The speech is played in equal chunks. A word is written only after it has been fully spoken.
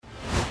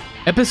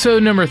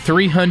Episode number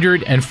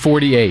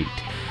 348,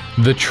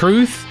 The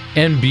Truth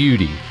and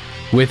Beauty,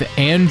 with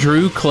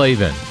Andrew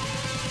Klavan.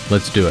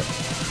 Let's do it.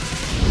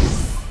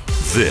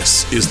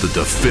 This is the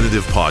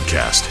definitive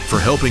podcast for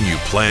helping you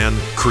plan,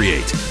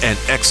 create, and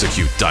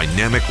execute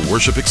dynamic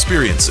worship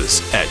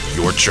experiences at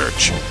your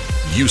church.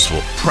 Useful,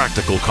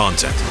 practical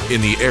content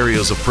in the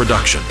areas of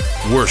production,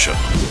 worship,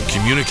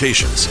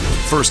 communications,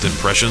 first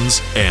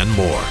impressions, and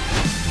more.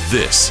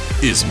 This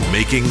is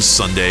Making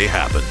Sunday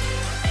Happen.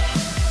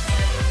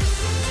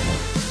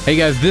 Hey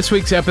guys, this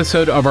week's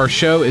episode of our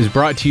show is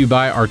brought to you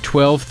by our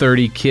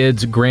 1230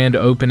 Kids Grand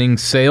Opening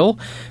Sale.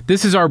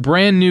 This is our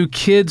brand new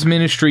kids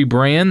ministry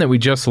brand that we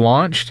just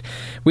launched.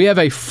 We have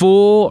a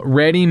full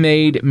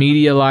ready-made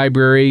media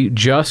library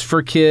just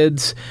for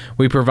kids.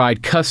 We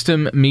provide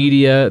custom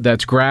media,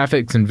 that's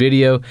graphics and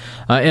video,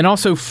 and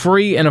also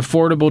free and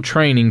affordable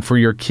training for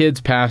your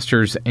kids,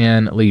 pastors,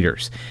 and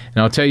leaders.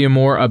 And I'll tell you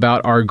more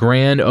about our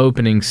grand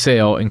opening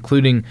sale,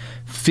 including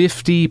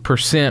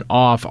 50%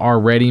 off our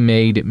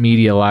ready-made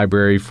media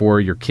library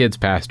for your kids'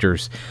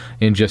 pastors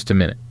in just a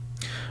minute.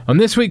 On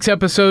this week's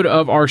episode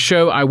of our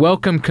show, I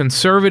welcome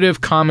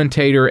conservative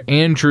commentator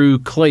Andrew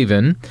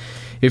Klavan.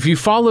 If you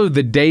follow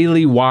the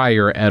Daily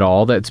Wire at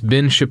all, that's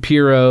Ben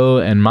Shapiro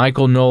and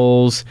Michael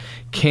Knowles,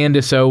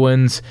 Candace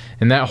Owens,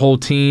 and that whole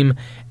team,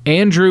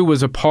 Andrew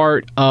was a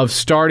part of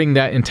starting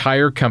that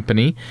entire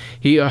company.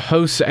 He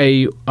hosts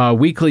a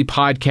weekly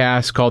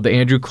podcast called The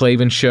Andrew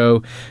Klavan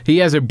Show. He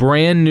has a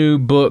brand new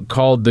book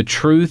called The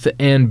Truth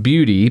and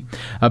Beauty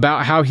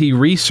about how he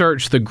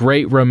researched the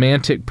great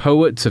romantic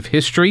poets of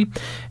history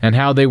and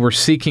how they were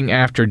seeking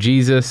after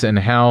Jesus and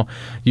how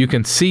you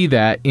can see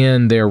that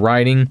in their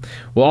writing.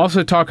 We'll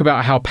also talk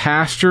about how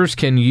pastors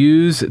can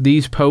use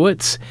these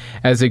poets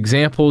as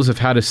examples of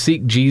how to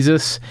seek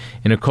Jesus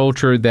in a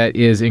culture that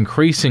is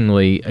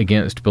increasingly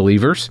against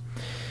believers.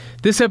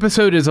 This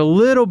episode is a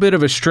little bit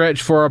of a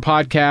stretch for our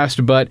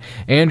podcast, but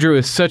Andrew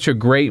is such a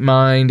great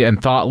mind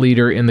and thought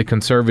leader in the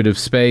conservative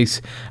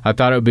space. I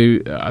thought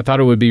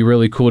it would be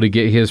really cool to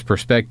get his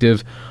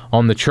perspective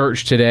on the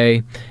church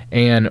today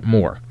and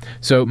more.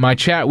 So my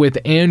chat with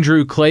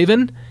Andrew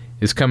Klavan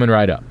is coming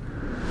right up.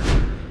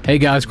 Hey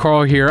guys,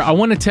 Carl here. I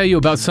want to tell you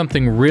about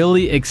something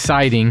really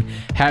exciting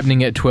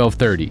happening at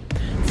 1230.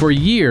 For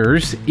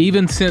years,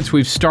 even since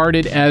we've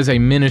started as a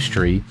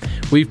ministry,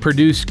 we've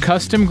produced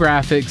custom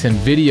graphics and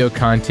video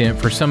content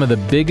for some of the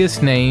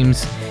biggest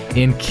names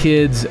in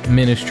kids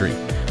ministry.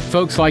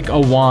 Folks like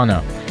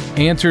Awana,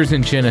 Answers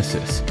in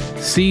Genesis,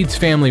 Seeds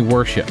Family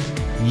Worship,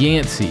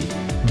 Yancey,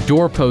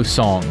 Doorpost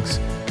Songs,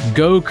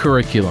 Go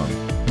Curriculum,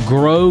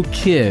 Grow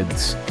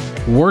Kids,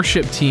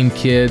 Worship Team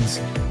Kids,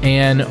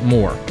 and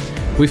more.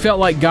 We felt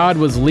like God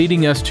was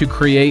leading us to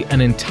create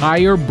an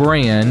entire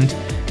brand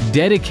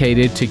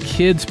dedicated to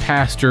kids,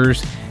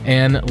 pastors,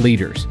 and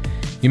leaders.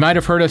 You might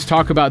have heard us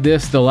talk about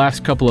this the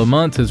last couple of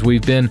months as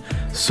we've been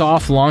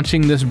soft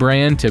launching this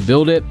brand to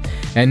build it,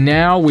 and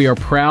now we are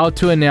proud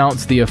to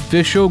announce the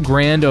official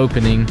grand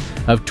opening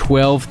of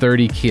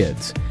 1230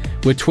 Kids.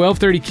 With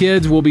 1230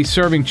 Kids, we'll be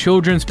serving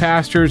children's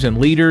pastors and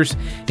leaders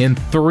in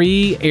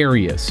 3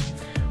 areas.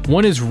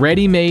 One is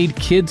ready-made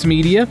kids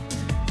media,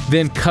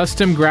 then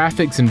custom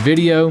graphics and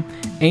video,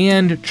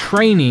 and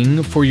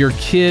training for your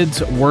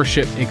kids'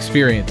 worship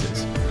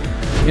experiences.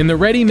 In the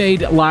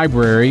ready-made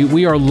library,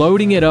 we are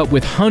loading it up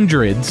with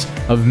hundreds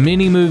of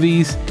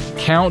mini-movies,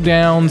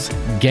 countdowns,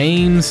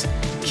 games,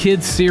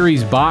 kids'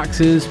 series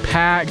boxes,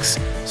 packs,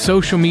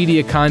 social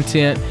media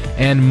content,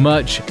 and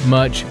much,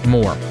 much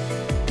more.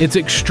 It's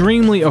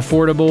extremely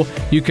affordable.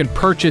 You can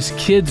purchase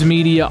kids'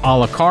 media a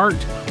la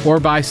carte or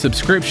by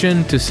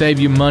subscription to save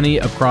you money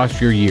across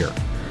your year.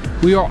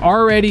 We are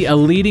already a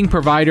leading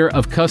provider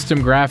of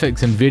custom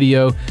graphics and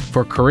video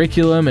for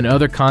curriculum and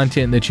other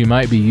content that you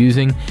might be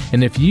using.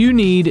 And if you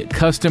need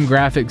custom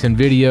graphics and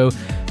video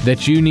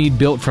that you need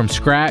built from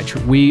scratch,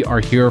 we are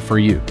here for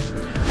you.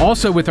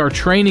 Also, with our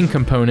training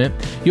component,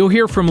 you'll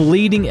hear from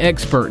leading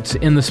experts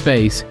in the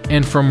space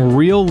and from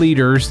real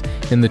leaders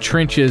in the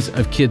trenches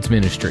of kids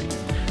ministry.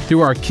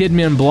 Through our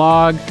KidMin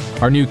blog,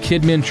 our new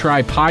KidMin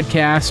Try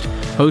podcast,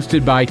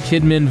 hosted by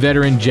KidMin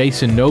veteran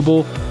Jason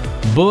Noble,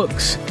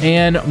 books,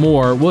 and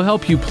more will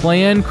help you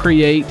plan,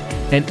 create,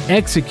 and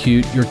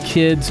execute your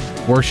kids'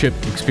 worship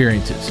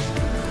experiences.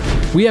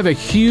 We have a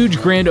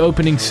huge grand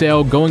opening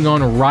sale going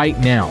on right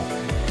now,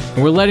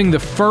 and we're letting the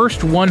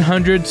first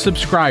 100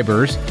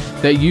 subscribers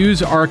that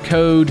use our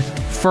code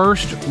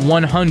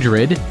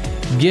FIRST100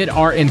 get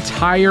our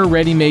entire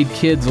ready-made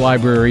kids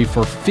library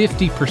for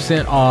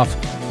 50% off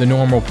the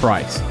normal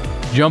price.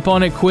 Jump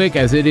on it quick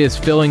as it is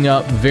filling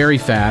up very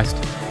fast.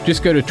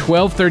 Just go to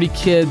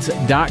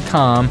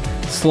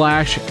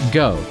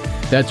 1230kids.com/go.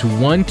 That's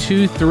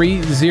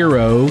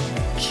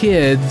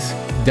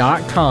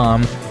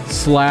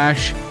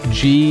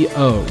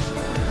 1230kids.com/GO.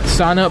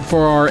 Sign up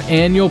for our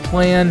annual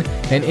plan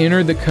and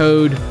enter the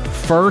code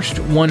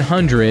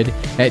FIRST100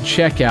 at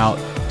checkout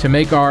to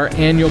make our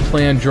annual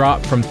plan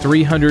drop from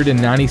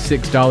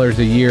 $396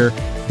 a year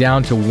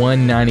down to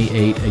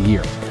 $198 a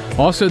year.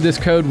 Also, this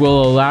code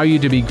will allow you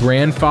to be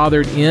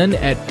grandfathered in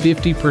at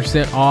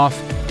 50% off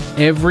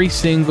every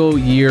single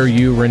year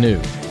you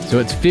renew. So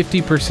it's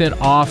 50%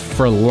 off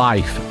for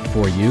life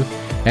for you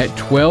at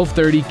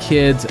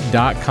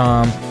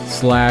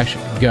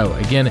 1230kids.com/go.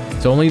 Again,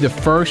 it's only the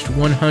first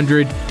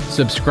 100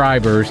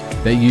 subscribers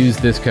that use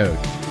this code.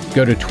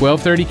 Go to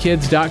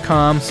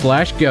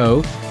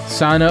 1230kids.com/go,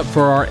 sign up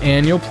for our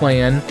annual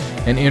plan,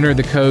 and enter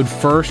the code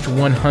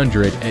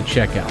FIRST100 at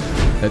checkout.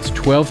 That's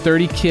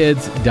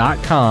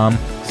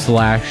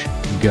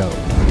 1230kids.com/go.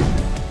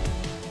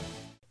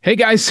 Hey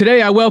guys,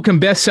 today I welcome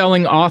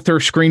best-selling author,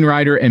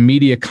 screenwriter, and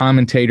media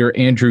commentator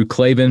Andrew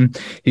Klavan.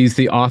 He's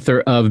the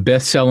author of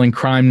best-selling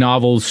crime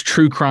novels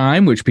True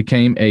Crime, which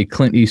became a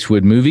Clint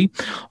Eastwood movie,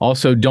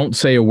 also Don't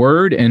Say a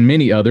Word, and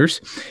many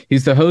others.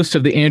 He's the host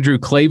of The Andrew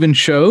Klavan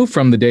Show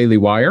from the Daily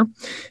Wire.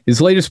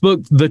 His latest book,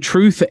 The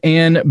Truth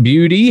and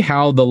Beauty,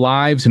 How the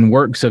Lives and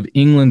Works of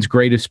England's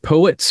Greatest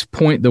Poets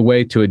Point the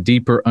Way to a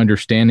Deeper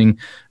Understanding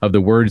of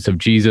the Words of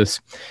Jesus,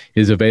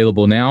 is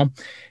available now.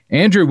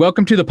 Andrew,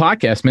 welcome to the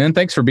podcast, man.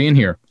 Thanks for being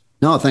here.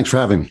 No, thanks for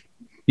having me.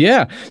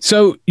 Yeah.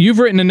 So you've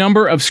written a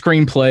number of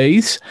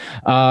screenplays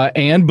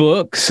and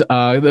books,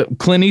 the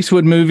Clint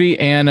Eastwood movie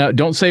and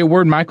Don't Say a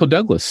Word, Michael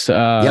Douglas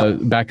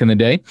back in the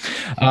day,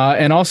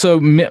 and also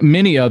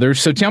many others.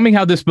 So tell me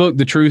how this book,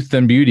 The Truth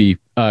and Beauty,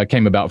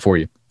 came about for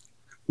you.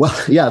 Well,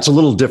 yeah, it's a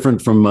little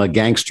different from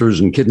gangsters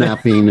and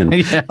kidnapping and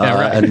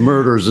and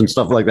murders and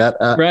stuff like that.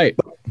 Right.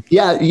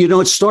 Yeah,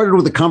 it started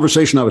with a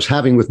conversation I was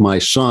having with my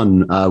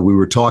son. We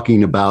were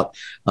talking about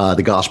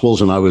the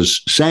Gospels, and I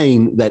was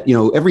saying that,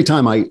 every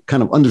time I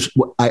kind of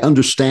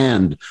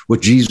understand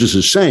what Jesus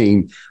is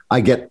saying, I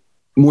get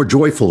more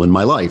joyful in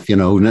my life,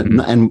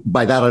 and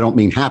by that, I don't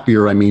mean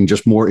happier. I mean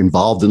just more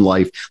involved in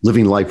life,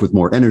 living life with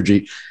more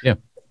energy. Yeah.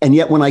 And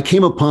yet when I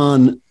came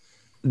upon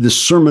the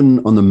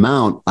Sermon on the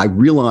Mount, I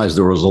realized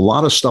there was a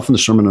lot of stuff in the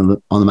Sermon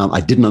on the Mount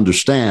I didn't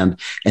understand.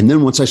 And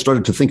then once I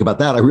started to think about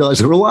that, I realized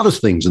there were a lot of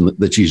things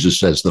that Jesus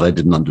says that I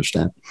didn't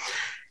understand.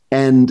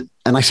 And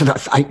I said,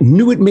 I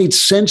knew it made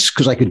sense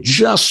because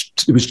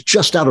it was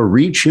just out of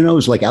reach, it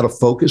was like out of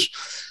focus.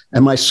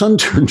 And my son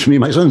turned to me.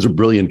 My son's a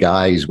brilliant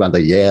guy. He's gone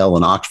to Yale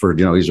and Oxford.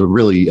 He's a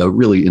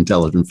really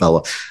intelligent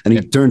fellow. And he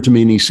turned to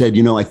me and he said,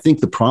 I think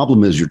the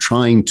problem is you're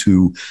trying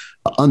to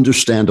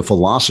understand a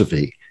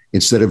philosophy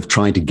instead of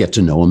trying to get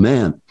to know a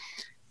man.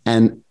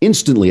 And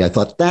instantly I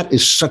thought that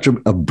is such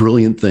a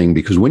brilliant thing,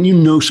 because when you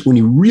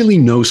really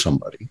know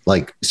somebody,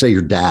 like say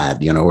your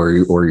dad, or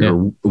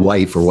your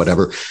wife or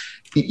whatever,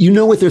 you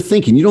know what they're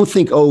thinking. You don't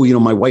think,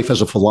 my wife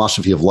has a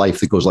philosophy of life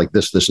that goes like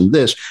this, this, and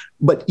this.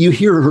 But you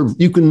hear her,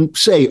 you can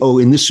say,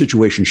 in this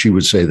situation, she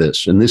would say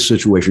this. In this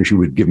situation, she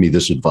would give me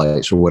this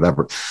advice or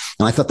whatever.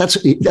 And I thought that's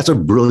a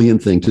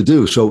brilliant thing to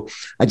do. So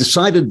I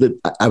decided that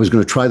I was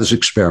going to try this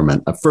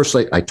experiment. At first,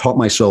 I taught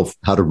myself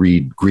how to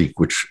read Greek,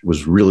 which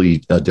was really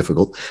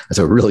difficult. It's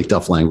a really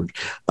tough language.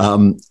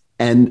 And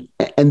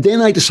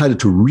then I decided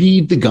to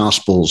read the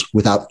Gospels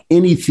without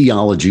any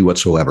theology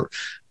whatsoever.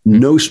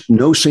 No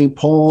St.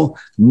 Paul,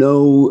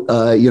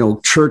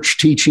 no church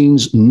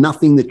teachings,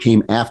 nothing that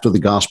came after the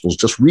Gospels.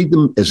 Just read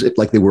them as if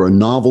like they were a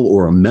novel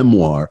or a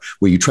memoir,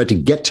 where you tried to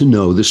get to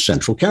know this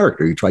central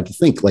character. You tried to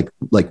think like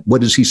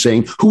what is he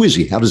saying? Who is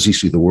he? How does he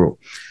see the world?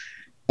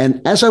 And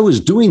as I was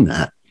doing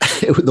that,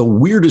 the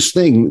weirdest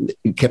thing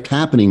that kept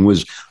happening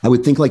was I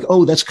would think like,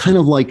 that's kind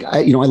of like,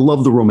 I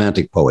love the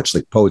Romantic poets,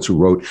 like poets who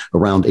wrote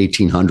around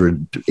 1800,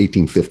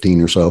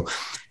 1815 or so.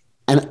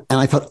 And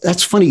I thought,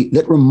 that's funny.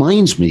 That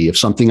reminds me of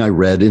something I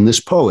read in this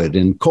poet,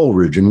 in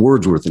Coleridge and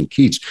Wordsworth and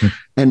Keats.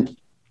 And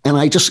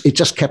it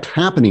just kept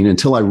happening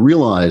until I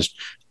realized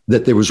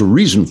that there was a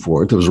reason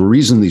for it. There was a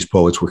reason these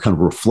poets were kind of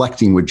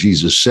reflecting what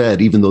Jesus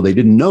said, even though they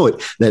didn't know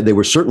it, that they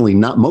were certainly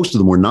not, most of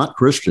them were not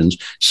Christians.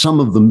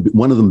 Some of them,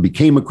 one of them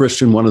became a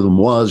Christian, one of them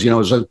was, it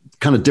was a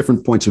kind of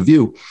different points of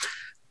view,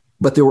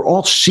 but they were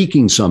all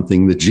seeking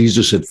something that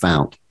Jesus had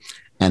found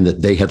and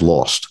that they had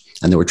lost.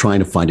 And they were trying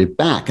to find it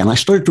back. And I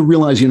started to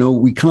realize,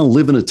 we kind of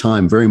live in a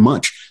time very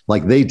much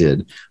like they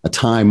did, a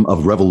time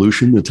of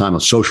revolution, a time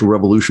of social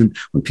revolution,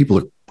 when people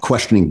are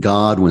questioning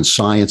God, when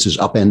science is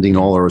upending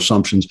all our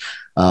assumptions,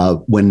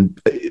 when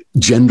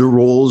gender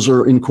roles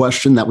are in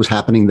question. That was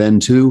happening then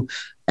too.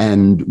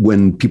 And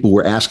when people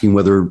were asking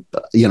whether,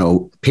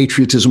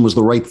 patriotism was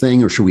the right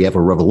thing, or should we have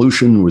a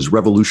revolution? Was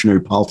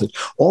revolutionary politics?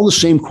 All the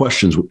same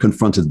questions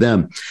confronted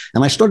them.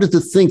 And I started to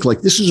think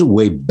like this is a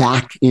way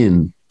back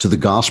in to the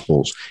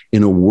Gospels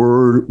in a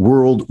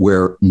world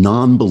where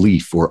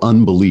non-belief or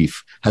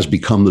unbelief has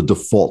become the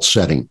default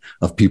setting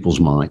of people's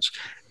minds.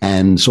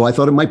 And so I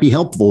thought it might be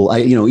helpful.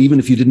 Even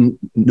if you didn't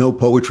know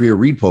poetry or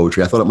read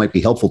poetry, I thought it might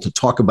be helpful to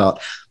talk about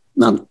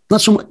not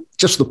so much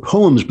just the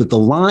poems, but the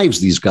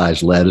lives these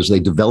guys led as they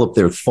developed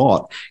their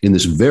thought in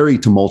this very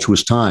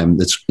tumultuous time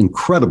that's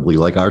incredibly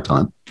like our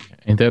time.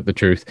 Ain't that the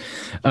truth?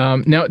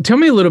 Now, tell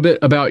me a little bit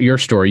about your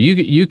story.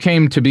 You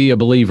came to be a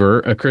believer,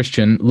 a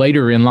Christian,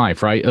 later in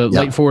life, right?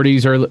 Late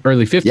 40s,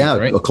 early 50s,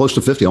 right? Close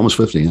to 50, almost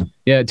 50, yeah.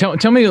 Yeah,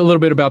 tell me a little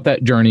bit about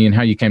that journey and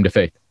how you came to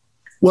faith.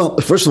 Well,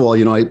 first of all,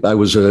 I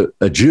was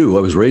a Jew.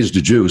 I was raised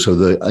a Jew. So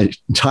the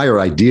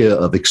entire idea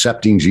of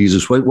accepting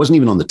Jesus wasn't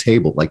even on the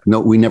table. Like, no,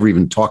 we never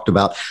even talked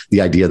about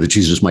the idea that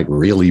Jesus might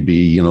really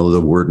be,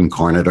 the Word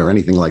incarnate or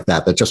anything like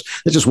that. That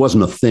just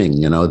wasn't a thing,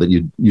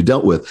 that you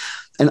dealt with.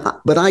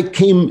 But I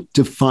came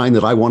to find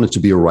that I wanted to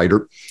be a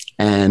writer,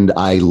 and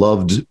I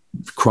loved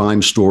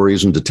crime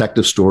stories and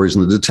detective stories.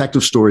 And the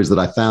detective stories that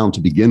I found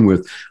to begin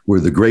with were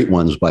the great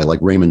ones by like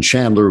Raymond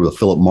Chandler, the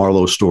Philip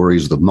Marlowe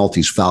stories, the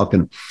Maltese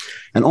Falcon.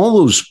 And all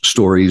those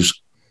stories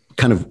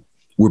kind of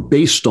were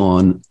based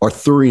on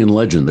Arthurian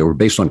legend. They were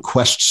based on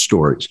quest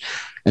stories.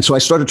 And so I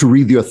started to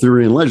read the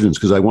Arthurian legends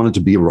because I wanted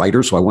to be a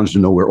writer. So I wanted to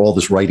know where all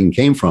this writing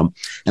came from.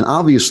 And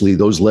obviously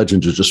those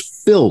legends are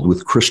just filled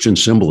with Christian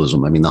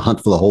symbolism. I mean, the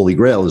hunt for the Holy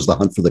Grail is the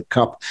hunt for the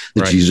cup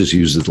that Jesus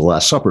used at the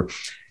Last Supper.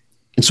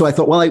 And so I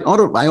thought, well, I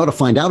ought to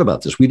find out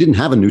about this. We didn't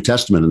have a New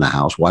Testament in the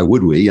house. Why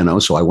would we?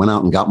 So I went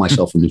out and got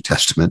myself a New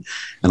Testament.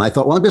 And I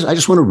thought, well, I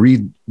just want to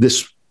read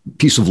this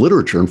piece of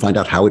literature and find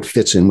out how it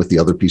fits in with the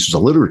other pieces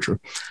of literature.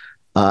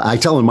 I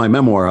tell in my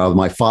memoir how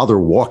my father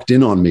walked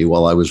in on me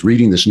while I was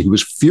reading this, and he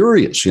was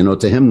furious.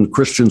 To him,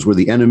 Christians were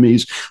the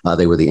enemies.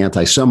 They were the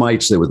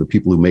anti-Semites. They were the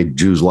people who made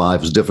Jews'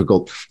 lives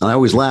difficult. And I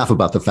always laugh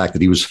about the fact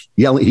that he was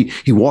yelling.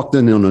 He walked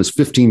in on his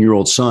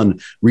 15-year-old son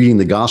reading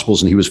the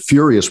Gospels, and he was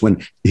furious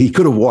when he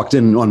could have walked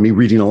in on me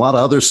reading a lot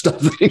of other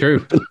stuff.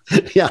 True.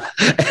 Yeah,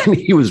 and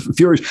he was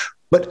furious.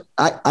 But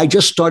I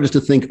just started to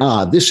think,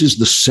 this is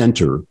the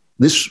center.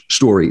 This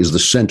story is the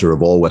center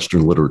of all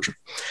Western literature.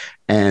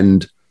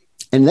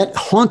 And that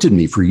haunted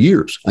me for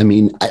years. I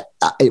mean,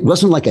 it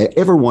wasn't like I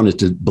ever wanted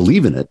to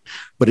believe in it,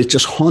 but it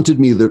just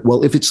haunted me that,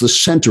 well, if it's the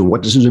center,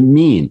 what does it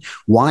mean?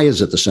 Why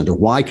is it the center?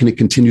 Why can it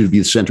continue to be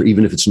the center,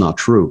 even if it's not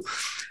true?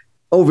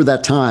 Over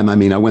that time, I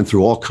mean, I went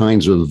through all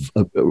kinds of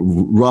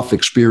rough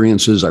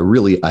experiences.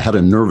 I had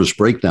a nervous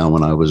breakdown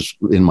when I was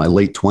in my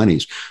late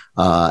 20s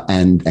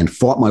and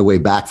fought my way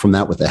back from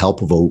that with the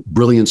help of a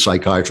brilliant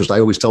psychiatrist.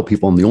 I always tell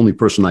people I'm the only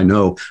person I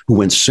know who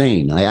went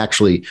sane. I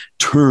actually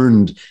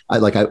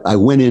I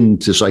went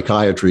into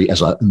psychiatry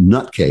as a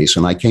nutcase,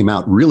 and I came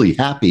out really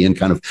happy and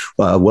kind of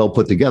well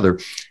put together.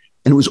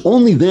 And it was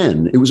only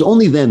then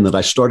that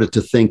I started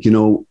to think,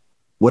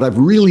 what I've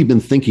really been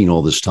thinking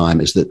all this time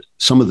is that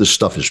some of this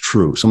stuff is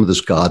true. Some of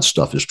this God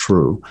stuff is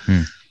true.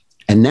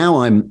 And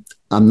now I'm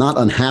not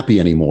unhappy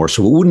anymore.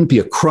 So it wouldn't be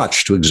a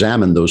crutch to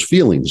examine those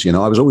feelings.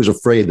 I was always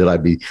afraid that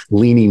I'd be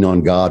leaning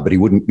on God, but he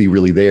wouldn't be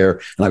really there.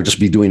 And I would just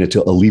be doing it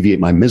to alleviate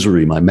my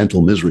misery, my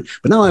mental misery.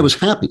 But now I was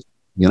happy.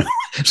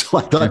 So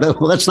I thought,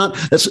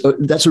 well,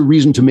 that's a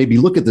reason to maybe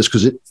look at this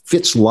because it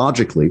fits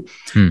logically.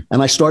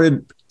 And I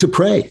started to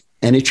pray,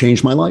 and it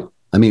changed my life.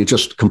 I mean, it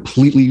just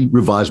completely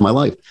revised my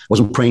life. I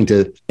wasn't praying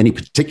to any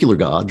particular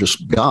God,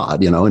 just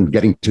God, and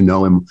getting to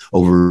know him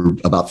over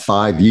about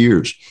 5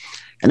 years.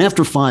 And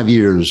after 5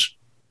 years,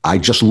 I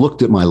just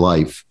looked at my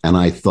life and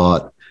I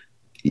thought,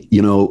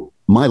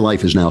 my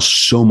life is now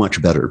so much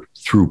better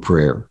through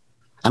prayer.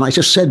 And I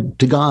just said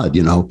to God,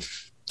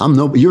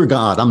 you're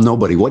God, I'm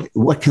nobody.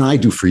 What can I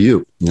do for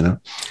you?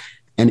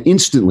 And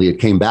instantly it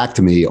came back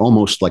to me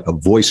almost like a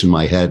voice in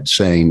my head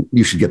saying,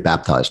 you should get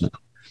baptized now.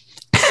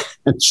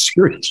 And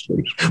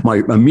seriously,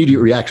 my immediate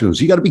reaction was,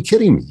 you got to be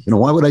kidding me.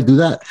 Why would I do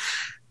that?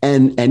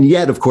 And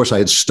yet, of course, I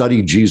had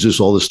studied Jesus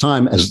all this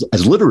time as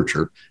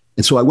literature.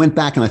 And so I went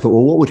back and I thought,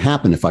 well, what would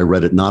happen if I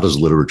read it not as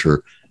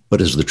literature, but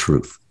as the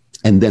truth?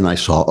 And then I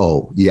saw,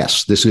 oh,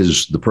 yes, this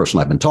is the person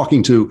I've been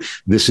talking to.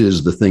 This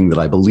is the thing that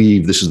I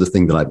believe. This is the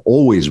thing that I've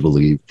always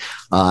believed.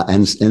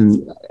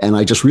 And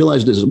I just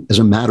realized as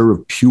a matter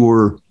of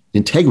pure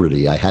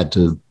integrity, I had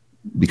to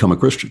become a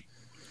Christian.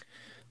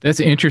 That's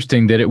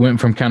interesting that it went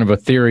from kind of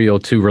ethereal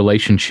to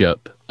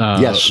relationship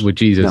with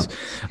Jesus.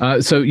 Yeah.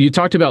 So you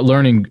talked about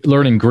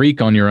learning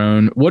Greek on your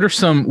own. What are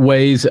some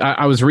ways?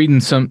 I was reading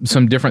some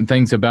different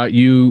things about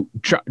you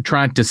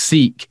trying to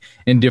seek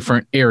in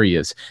different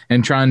areas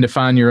and trying to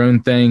find your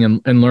own thing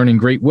and learning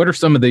Greek. What are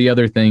some of the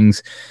other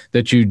things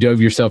that you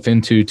dove yourself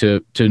into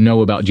to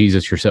know about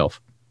Jesus yourself?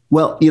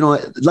 Well,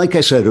 like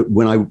I said,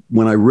 when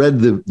I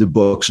read the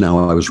books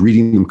now, I was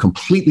reading them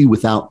completely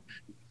with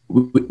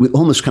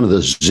almost kind of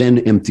the Zen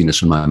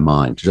emptiness in my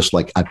mind, just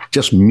like I'm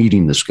just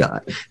meeting this guy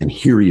and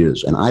here he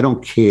is. And I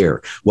don't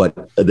care what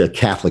the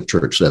Catholic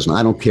Church says, and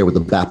I don't care what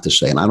the Baptists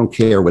say, and I don't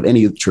care what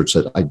any of the church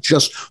says. I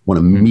just want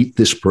to meet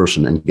this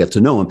person and get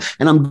to know him.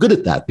 And I'm good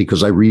at that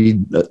because I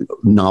read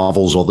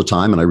novels all the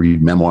time, and I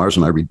read memoirs,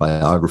 and I read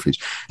biographies.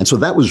 And so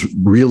that was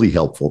really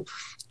helpful.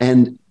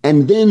 And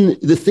then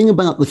the thing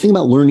about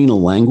learning a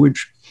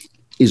language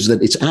is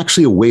that it's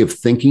actually a way of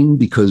thinking,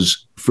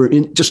 because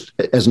just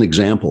as an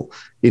example,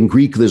 in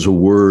Greek, there's a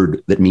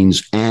word that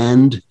means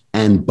and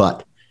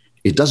but.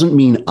 It doesn't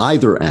mean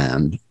either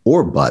and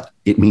or but.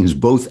 It means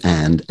both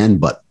and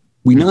but.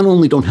 We not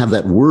only don't have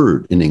that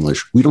word in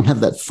English, we don't have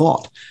that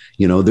thought,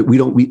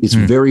 that it's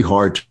very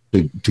hard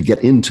to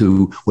get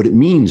into what it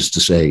means to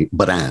say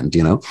but and,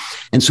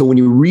 and so when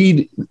you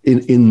read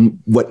in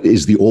what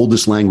is the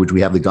oldest language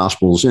we have the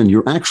Gospels in,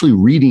 you're actually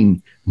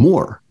reading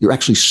more, you're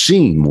actually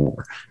seeing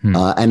more.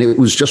 And it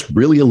was just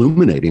really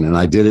illuminating. And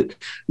I did it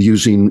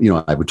using,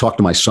 I would talk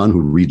to my son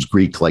who reads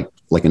Greek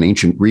like an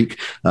ancient Greek,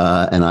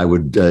 and I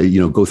would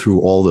go through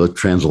all the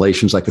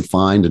translations I could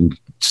find and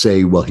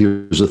say, well,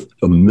 here's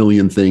a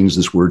million things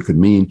this word could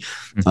mean.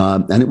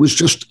 And it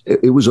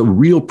was a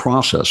real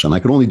process. And I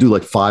could only do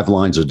like 5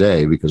 lines a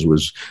day because it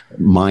was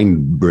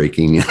mind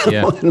breaking.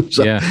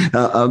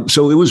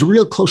 So it was a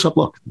real close up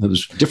look. It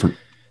was different.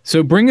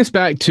 So bring us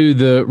back to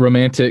the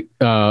Romantic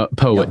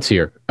poets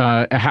here.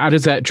 How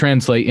does that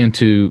translate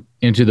into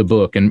the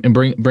book, and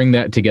bring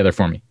that together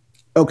for me?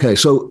 Okay,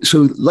 so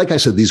like I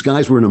said, these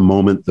guys were in a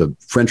moment. The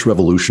French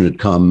Revolution had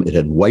come. It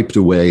had wiped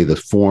away the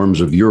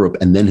forms of Europe,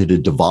 and then it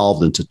had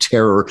devolved into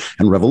terror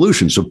and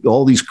revolution. So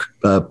all these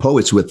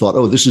poets who had thought,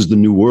 oh, this is the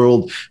new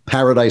world,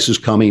 paradise is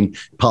coming,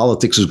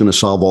 politics is going to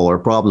solve all our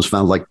problems,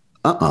 found like,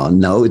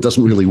 no, it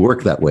doesn't really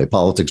work that way.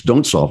 Politics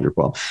don't solve your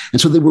problem.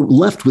 And so they were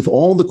left with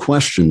all the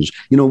questions.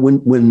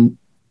 When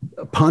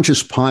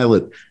Pontius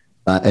Pilate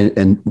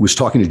and was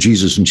talking to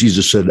Jesus, and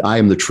Jesus said, I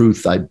am the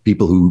truth.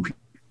 People who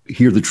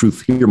hear the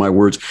truth, hear my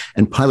words.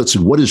 And Pilate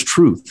said, what is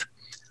truth?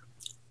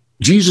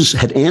 Jesus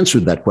had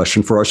answered that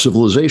question for our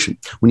civilization.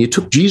 When you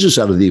took Jesus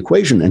out of the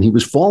equation, and he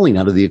was falling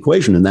out of the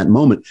equation in that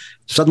moment,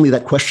 suddenly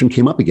that question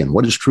came up again.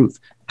 What is truth?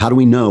 How do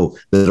we know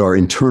that our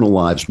internal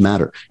lives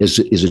matter? Is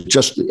it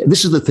just,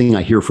 this is the thing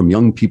I hear from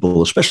young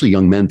people, especially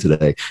young men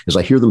today, is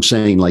I hear them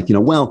saying like,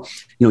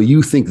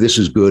 you think this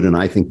is good and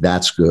I think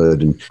that's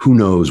good. And who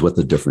knows what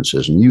the difference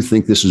is? And you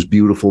think this is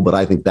beautiful, but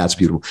I think that's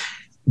beautiful.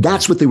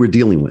 That's what they were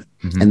dealing with.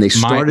 And they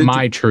started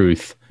my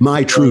truth.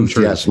 My truth.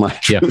 Yes, my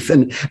truth.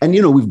 Yeah.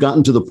 And we've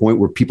gotten to the point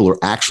where people are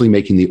actually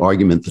making the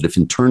argument that if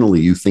internally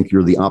you think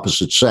you're the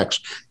opposite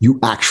sex, you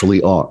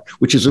actually are,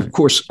 which is, of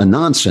course, a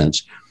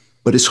nonsense,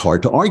 but it's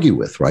hard to argue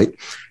with, right?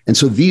 And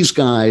so these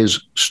guys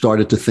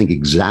started to think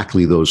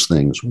exactly those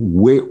things.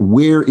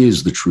 Where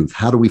is the truth?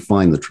 How do we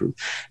find the truth?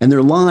 And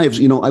their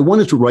lives, I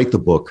wanted to write the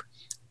book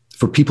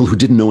for people who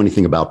didn't know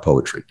anything about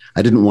poetry.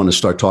 I didn't want to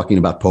start talking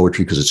about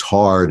poetry because it's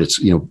hard. It's,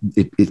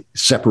 it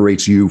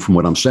separates you from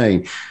what I'm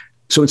saying.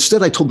 So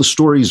instead, I told the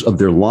stories of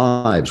their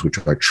lives, which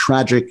are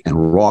tragic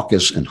and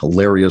raucous and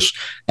hilarious.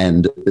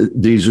 And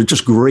these are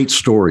just great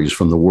stories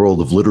from the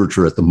world of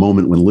literature at the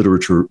moment when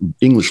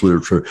English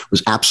literature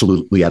was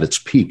absolutely at its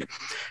peak.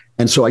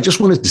 And so I just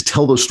wanted to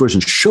tell those stories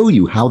and show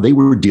you how they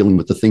were dealing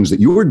with the things that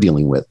you're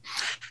dealing with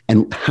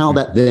and how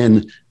that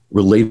then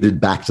related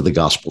back to the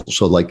gospel.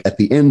 So like at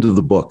the end of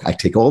the book, I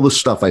take all the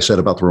stuff I said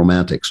about the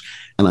Romantics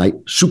and I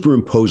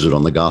superimpose it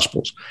on the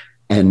gospels.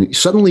 And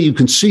suddenly you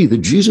can see that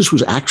Jesus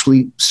was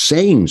actually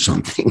saying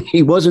something.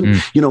 He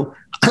wasn't,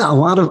 a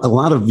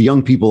lot of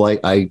young people,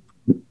 I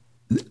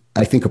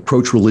think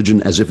approach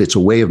religion as if it's a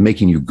way of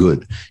making you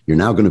good. You're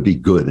now going to be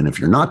good. And if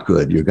you're not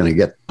good, you're going to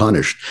get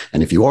punished.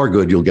 And if you are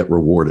good, you'll get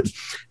rewarded.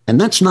 And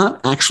that's not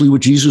actually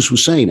what Jesus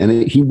was saying.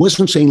 And he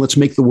wasn't saying, let's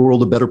make the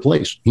world a better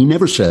place. He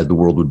never said the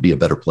world would be a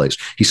better place.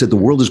 He said the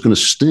world is going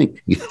to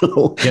stink, Yeah.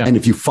 And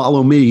if you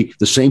follow me,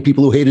 the same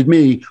people who hated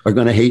me are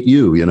going to hate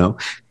you,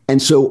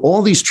 And so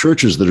all these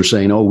churches that are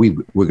saying, oh, we're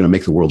going to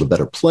make the world a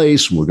better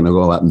place, and we're going to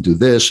go out and do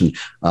this, and,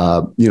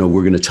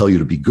 we're going to tell you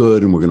to be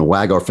good, and we're going to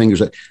wag our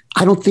fingers.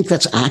 I don't think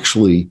that's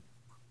actually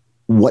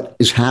what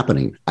is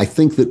happening. I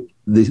think that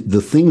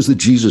the things that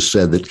Jesus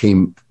said that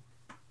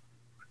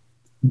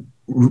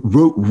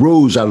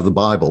rose out of the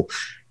Bible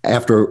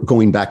after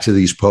going back to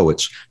these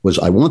poets was,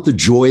 I want the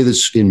joy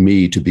that's in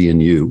me to be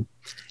in you,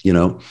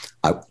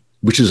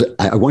 which is,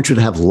 I want you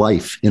to have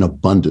life in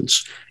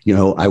abundance.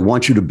 I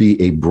want you to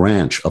be a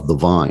branch of the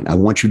vine. I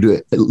want you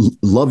to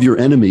love your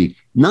enemy,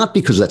 not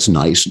because that's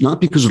nice, not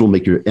because it'll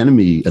make your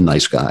enemy a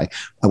nice guy.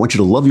 I want you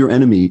to love your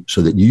enemy so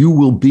that you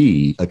will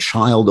be a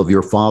child of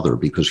your Father,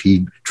 because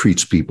he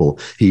treats people.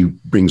 He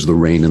brings the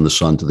rain and the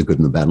sun to the good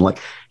and the bad. And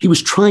he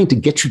was trying to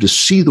get you to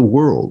see the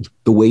world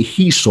the way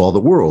he saw the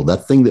world.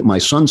 That thing that my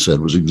son said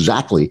was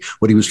exactly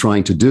what he was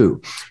trying to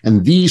do.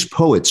 And these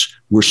poets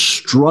were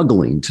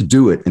struggling to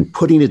do it and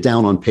putting it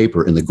down on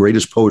paper in the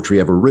greatest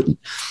poetry ever written.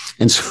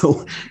 And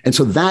so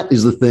that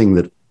is the thing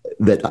that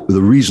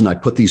the reason I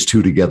put these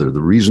two together,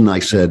 the reason I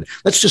said,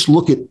 let's just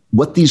look at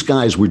what these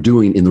guys were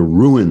doing in the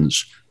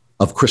ruins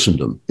of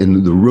Christendom,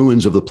 in the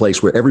ruins of the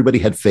place where everybody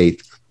had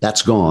faith.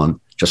 That's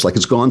gone, just like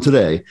it's gone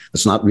today.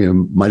 It's not,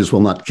 might as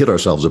well not kid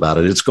ourselves about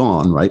it. It's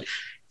gone, right?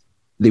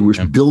 They were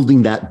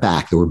building that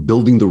back. They were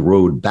building the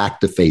road back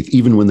to faith,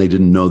 even when they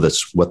didn't know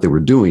that's what they were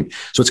doing.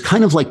 So it's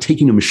kind of like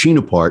taking a machine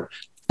apart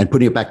and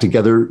putting it back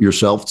together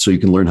yourself so you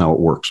can learn how it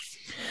works.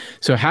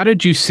 So how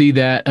did you see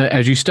that,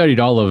 as you studied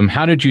all of them,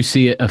 how did you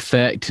see it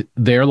affect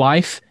their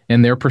life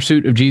in their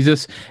pursuit of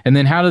Jesus? And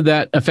then how did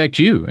that affect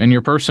you and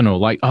your personal,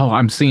 like, oh,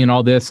 I'm seeing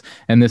all this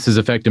and this is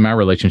affecting my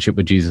relationship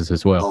with Jesus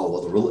as well?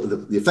 Oh, well,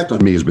 the effect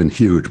on me has been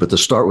huge. But to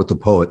start with the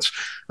poets,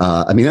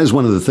 that is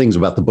one of the things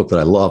about the book that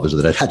I love, is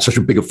that it had such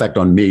a big effect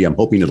on me. I'm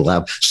hoping it'll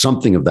have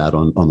something of that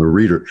on the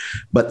reader.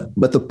 But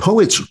the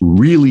poets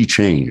really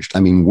changed.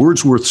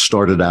 Wordsworth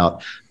started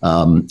out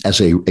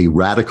as a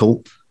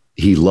radical.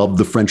 He loved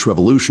the French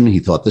Revolution. He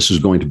thought this is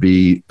going to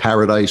be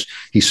paradise.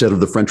 He said of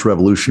the French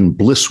Revolution,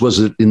 bliss was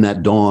it in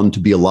that dawn to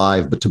be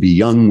alive, but to be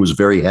young was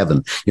very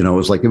heaven. It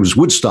was like, it was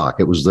Woodstock.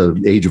 It was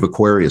the age of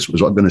Aquarius. It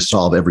was going to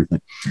solve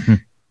everything. Mm-hmm.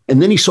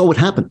 And then he saw what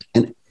happened.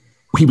 And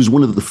he was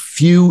one of the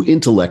few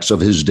intellects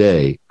of his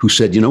day who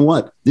said, you know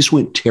what, this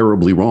went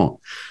terribly wrong.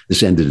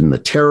 This ended in the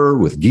terror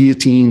with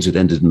guillotines. It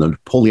ended in the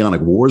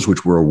Napoleonic Wars,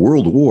 which were a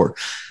world war.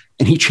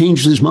 And he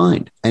changed his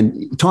mind.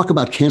 And talk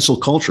about cancel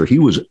culture. He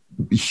was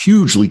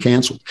hugely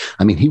canceled.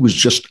 He was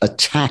just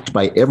attacked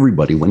by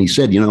everybody when he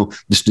said,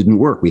 this didn't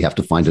work. We have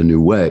to find a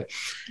new way.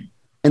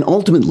 And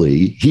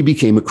ultimately, he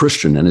became a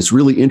Christian. And it's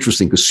really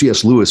interesting because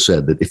C.S. Lewis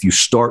said that if you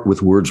start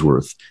with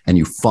Wordsworth and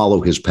you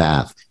follow his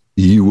path,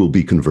 you will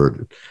be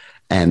converted.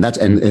 And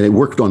it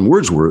worked on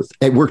Wordsworth.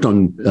 It worked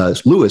on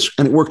Lewis,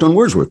 and it worked on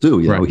Wordsworth too.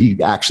 Right.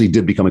 He actually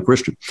did become a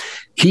Christian.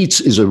 Keats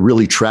is a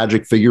really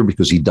tragic figure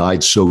because he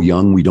died so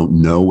young. We don't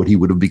know what he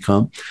would have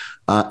become.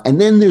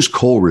 And then there's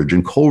Coleridge,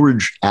 and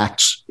Coleridge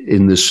acts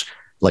in this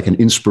like an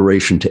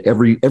inspiration to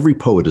every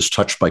poet is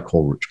touched by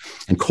Coleridge.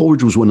 And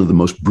Coleridge was one of the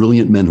most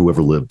brilliant men who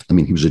ever lived.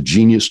 He was a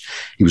genius.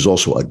 He was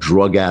also a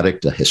drug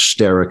addict, a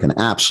hysteric, an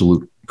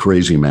absolute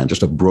crazy man,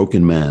 just a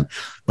broken man.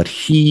 But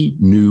he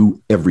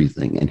knew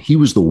everything. And he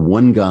was the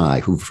one guy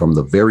who, from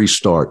the very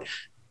start,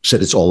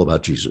 said it's all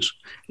about Jesus.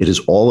 It is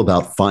all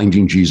about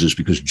finding Jesus,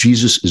 because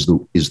Jesus is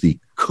the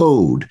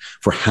code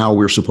for how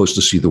we're supposed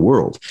to see the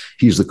world.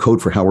 He's the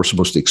code for how we're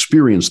supposed to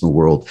experience the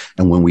world.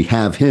 And when we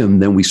have him,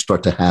 then we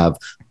start to have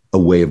a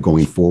way of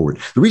going forward.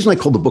 The reason I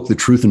call the book The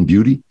Truth and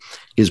Beauty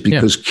is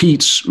because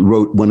Keats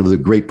wrote one of the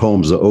great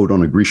poems, the Ode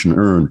on a Grecian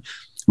Urn,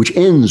 which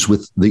ends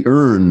with the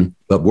urn,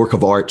 a work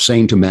of art,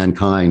 saying to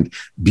mankind,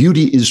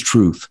 beauty is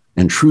truth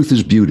and truth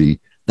is beauty.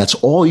 That's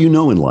all you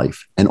know in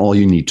life and all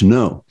you need to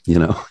know,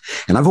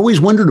 And I've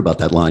always wondered about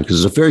that line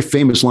because it's a very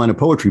famous line of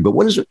poetry. But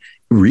what is it?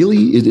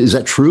 Really? Is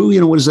that true?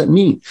 What does that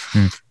mean?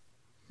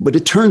 But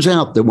it turns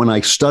out that when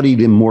I studied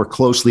him more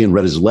closely and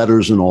read his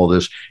letters and all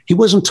this, he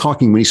wasn't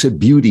talking, when he said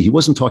beauty, he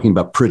wasn't talking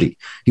about pretty.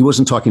 He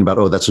wasn't talking about,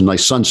 oh, that's a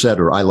nice sunset,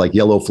 or I like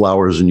yellow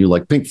flowers and you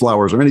like pink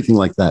flowers, or anything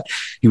like that.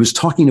 He was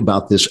talking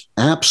about this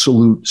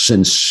absolute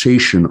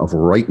sensation of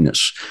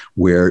rightness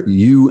where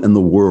you and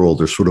the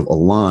world are sort of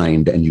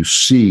aligned and you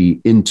see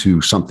into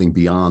something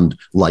beyond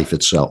life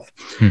itself.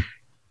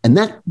 And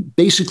that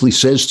basically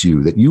says to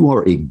you that you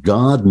are a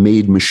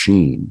God-made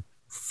machine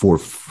for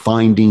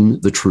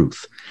finding the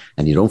truth.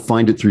 And you don't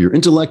find it through your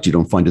intellect. You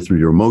don't find it through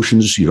your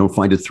emotions. You don't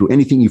find it through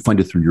anything. You find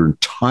it through your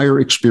entire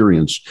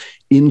experience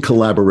in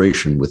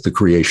collaboration with the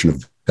creation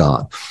of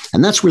God.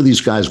 And that's where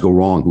these guys go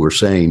wrong, who are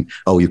saying,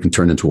 oh, you can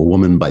turn into a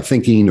woman by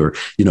thinking, or,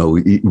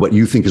 what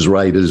you think is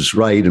right,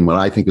 and what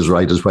I think is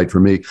right for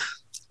me.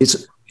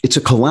 It's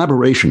a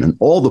collaboration. And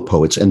all the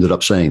poets ended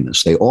up saying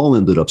this. They all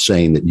ended up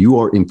saying that you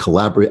are in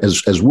collaboration,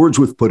 as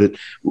Wordsworth put it,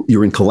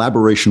 you're in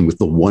collaboration with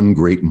the one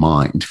great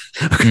mind.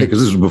 Okay, because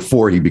this was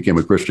before he became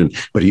a Christian,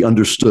 but he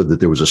understood that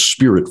there was a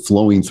spirit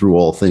flowing through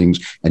all things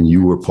and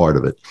you were part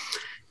of it.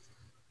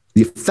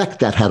 The effect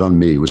that had on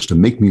me was to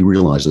make me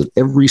realize that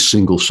every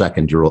single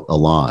second you're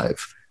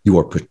alive, you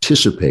are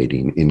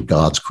participating in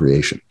God's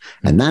creation.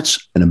 And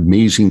that's an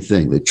amazing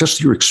thing, that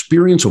just your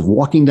experience of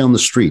walking down the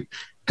street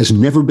has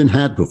never been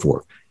had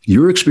before.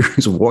 Your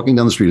experience of walking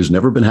down the street has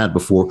never been had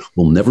before,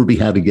 will never be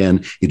had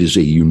again. It is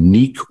a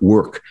unique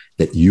work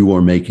that you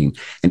are making.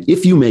 And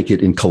if you make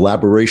it in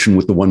collaboration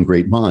with the one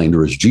great mind,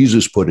 or as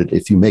Jesus put it,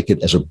 if you make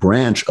it as a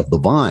branch of the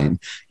vine,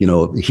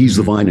 he's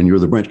the vine and you're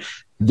the branch,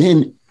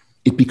 then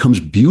it becomes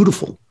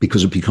beautiful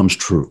because it becomes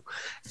true.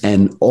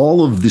 And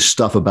all of this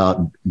stuff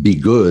about be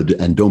good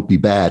and don't be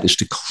bad is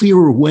to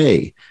clear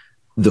away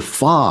the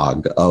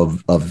fog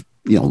of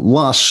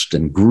lust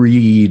and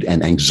greed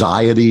and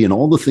anxiety and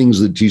all the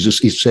things that Jesus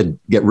said,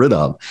 get rid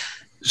of,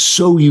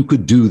 so you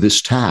could do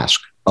this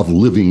task of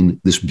living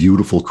this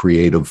beautiful,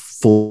 creative,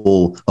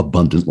 full,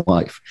 abundant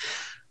life.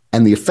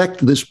 And the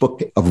effect of this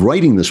book, of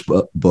writing this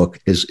book,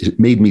 is it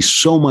made me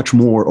so much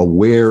more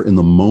aware in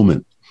the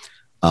moment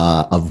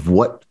of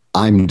what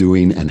I'm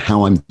doing and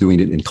how I'm doing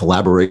it in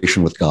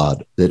collaboration with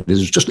God. That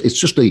it's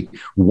just a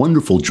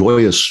wonderful,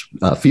 joyous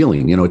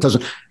feeling. It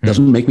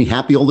doesn't make me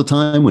happy all the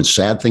time when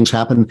sad things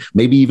happen.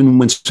 Maybe even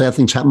when sad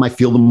things happen, I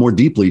feel them more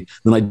deeply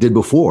than I did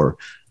before.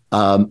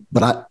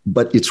 But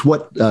it's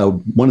what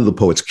one of the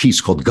poets,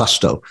 Keats, called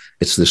gusto.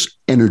 It's this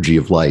energy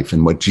of life,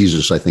 and what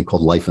Jesus, I think,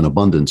 called life in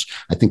abundance.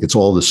 I think it's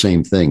all the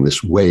same thing,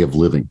 this way of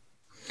living.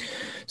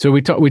 So we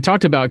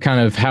talked about kind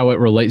of how it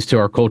relates to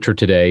our culture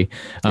today,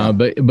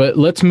 but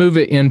let's move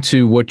it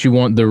into what you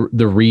want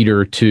the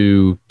reader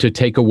to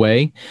take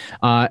away,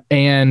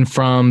 and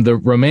from the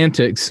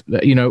Romantics,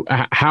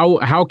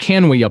 how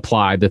can we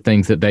apply the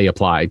things that they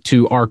apply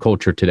to our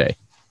culture today?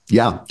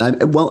 Yeah.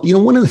 Well,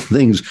 one of the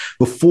things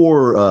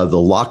before the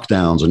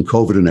lockdowns and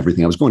COVID and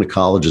everything, I was going to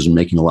colleges and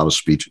making a lot of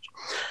speeches.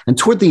 And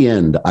toward the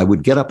end, I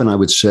would get up and I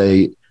would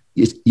say,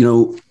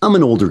 I'm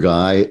an older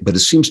guy, but it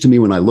seems to me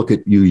when I look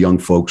at you young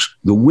folks,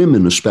 the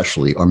women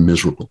especially are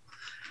miserable.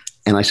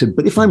 And I said,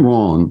 but if I'm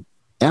wrong,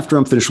 after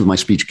I'm finished with my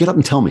speech, get up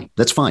and tell me.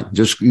 That's fine.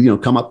 Just,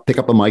 come up, pick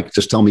up a mic,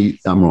 just tell me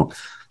I'm wrong.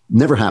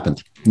 Never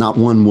happened. Not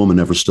one woman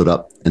ever stood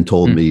up and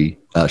told me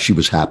she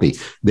was happy.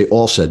 They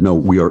all said, no,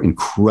 we are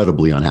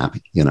incredibly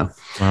unhappy,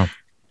 Wow.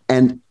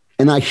 And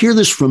I hear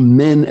this from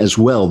men as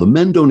well. The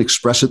men don't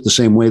express it the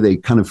same way. They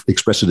kind of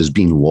express it as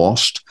being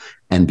lost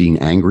and being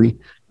angry.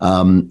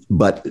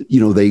 But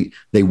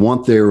they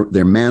want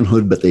their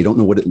manhood, but they don't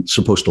know what it's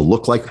supposed to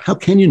look like. How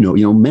can you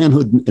know?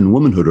 Manhood and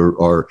womanhood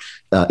are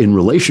in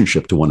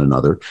relationship to one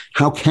another.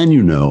 How can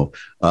you know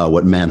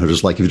what manhood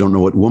is like if you don't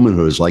know what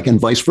womanhood is like, and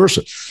vice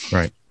versa?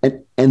 Right.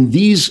 And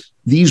these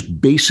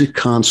basic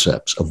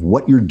concepts of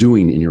what you're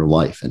doing in your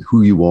life and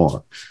who you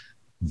are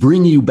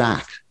bring you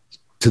back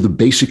to the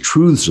basic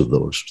truths of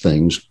those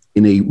things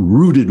in a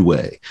rooted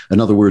way. In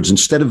other words,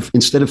 instead of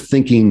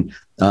thinking,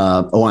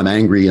 I'm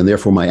angry and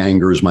therefore my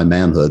anger is my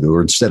manhood,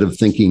 or instead of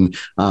thinking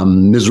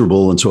I'm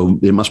miserable and so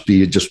it must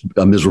be just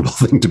a miserable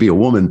thing to be a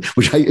woman,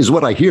 which is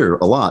what I hear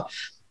a lot,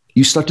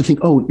 you start to think,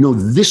 oh, no,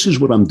 this is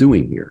what I'm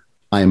doing here.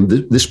 I am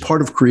this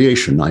part of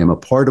creation. I am a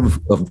part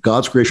of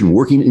God's creation,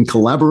 working in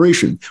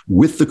collaboration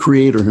with the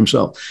Creator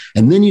himself.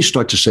 And then you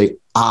start to say,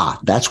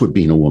 that's what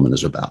being a woman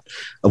is about.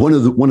 One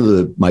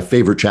of my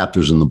favorite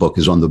chapters in the book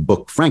is on the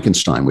book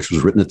Frankenstein, which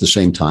was written at the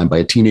same time by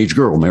a teenage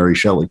girl, Mary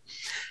Shelley.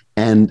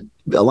 And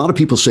a lot of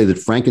people say that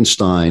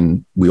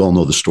Frankenstein, we all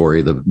know the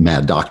story, the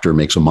mad doctor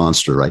makes a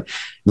monster, right?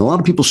 And a lot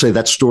of people say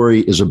that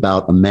story is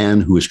about a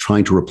man who is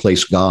trying to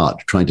replace God,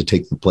 trying to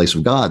take the place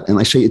of God. And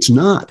I say it's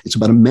not. It's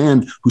about a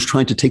man who's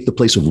trying to take the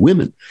place of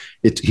women.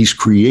 He's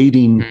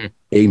creating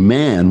a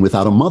man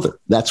without a mother.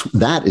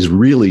 That is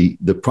really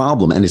the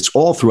problem. And it's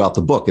all throughout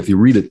the book if you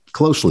read it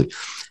closely.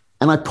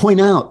 And I point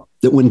out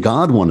that when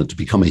God wanted to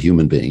become a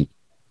human being,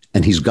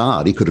 and he's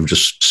God, he could have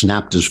just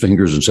snapped his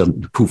fingers and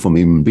said, poof, I'm a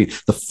human being.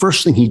 The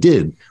first thing he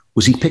did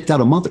was he picked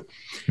out a mother,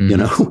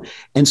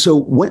 And so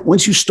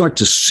once you start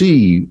to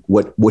see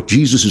what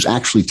Jesus is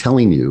actually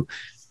telling you,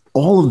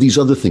 all of these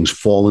other things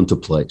fall into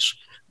place.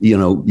 You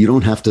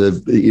don't have to,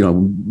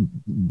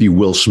 be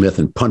Will Smith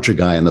and punch a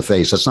guy in the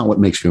face. That's not what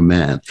makes you a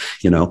man,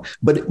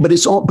 but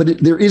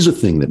there is a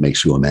thing that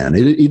makes you a man.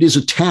 It is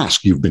a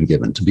task you've been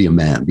given to be a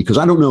man, because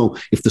I don't know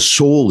if the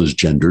soul is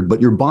gendered,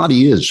 but your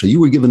body is. So you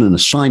were given an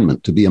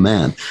assignment to be a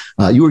man.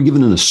 You were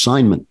given an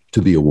assignment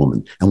to be a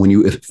woman. And when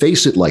you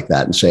face it like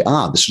that and say,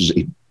 this is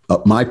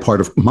my part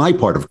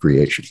of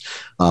creation,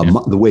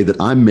 the way that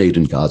I'm made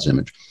in God's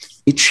image,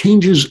 it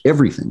changes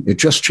everything. It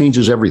just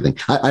changes everything.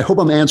 I hope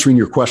I'm answering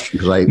your question,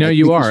 because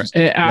you are.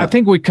 I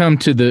think we come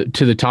to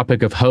the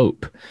topic of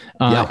hope,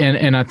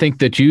 and I think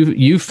that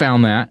you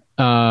found that,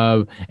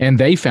 and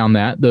they found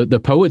that the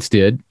poets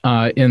did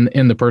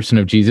in the person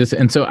of Jesus,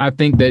 and so I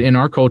think that in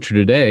our culture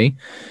today,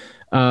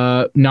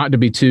 not to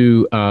be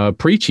too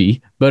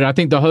preachy, but I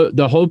think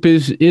the hope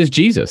is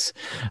Jesus,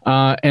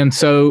 and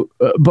so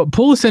but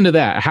pull us into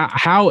that.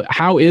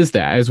 How is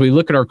that as we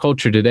look at our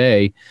culture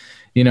today?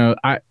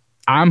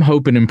 I'm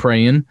hoping and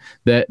praying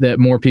that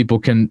more people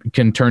can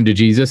turn to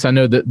Jesus. I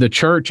know that the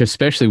church,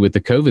 especially with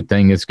the COVID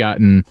thing, has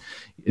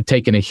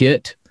taken a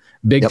hit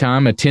big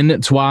time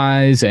attendance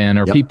wise, and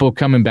are people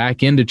coming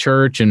back into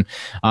church and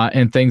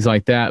things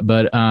like that.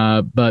 But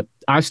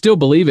I still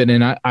believe it,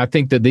 and I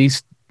think that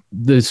these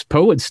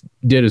poets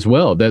did as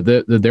well.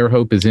 That their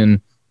hope is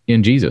in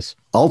Jesus.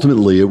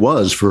 Ultimately, it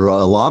was for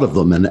a lot of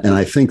them, and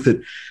I think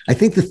the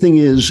thing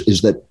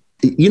is that.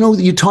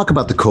 You talk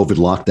about the COVID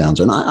lockdowns,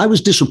 and I was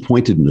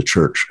disappointed in the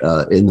church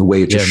in the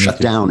way it just shut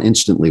down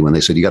instantly when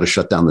they said, you got to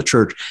shut down the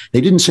church.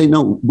 They didn't say,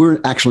 no, we're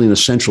actually an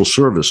essential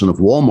service. And if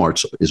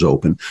Walmart is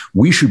open,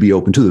 we should be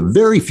open too.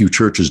 Very few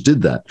churches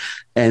did that.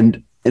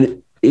 And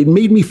it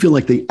made me feel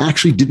like they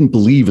actually didn't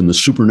believe in the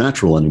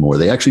supernatural anymore.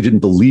 They actually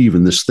didn't believe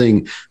in this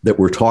thing that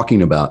we're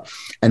talking about.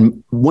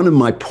 And one of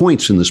my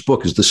points in this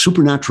book is the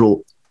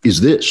supernatural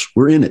is this.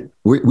 We're in it.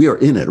 We are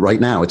in it right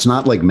now. It's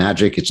not like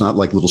magic. It's not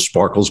like little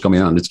sparkles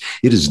coming on. It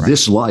is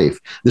this life,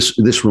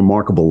 this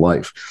remarkable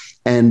life.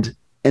 And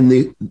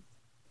the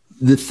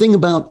thing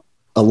about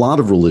a lot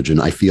of religion,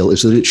 I feel,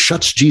 is that it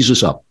shuts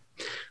Jesus up.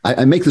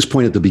 I make this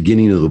point at the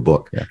beginning of the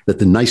book, that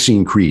the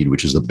Nicene Creed,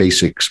 which is the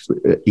basic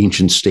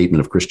ancient statement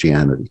of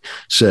Christianity,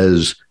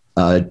 says,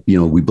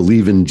 we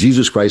believe in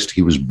Jesus Christ.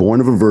 He was born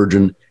of a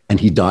virgin and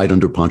he died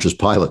under Pontius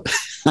Pilate.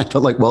 I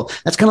felt like, well,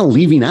 that's kind of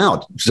leaving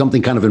out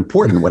something kind of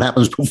important. What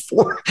happens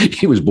before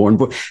he was born?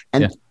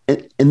 And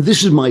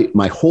this is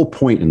my whole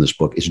point in this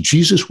book is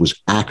Jesus was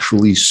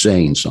actually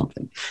saying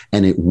something,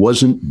 and it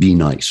wasn't be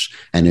nice,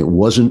 and it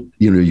wasn't,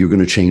 you're going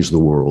to change the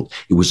world.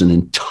 It was an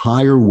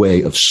entire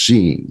way of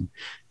seeing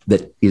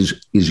that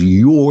is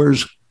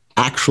yours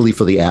actually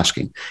for the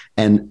asking.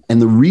 And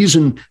the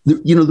reason,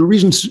 the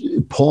reasons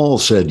Paul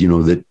said,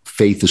 that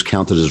faith is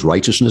counted as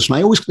righteousness.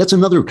 And that's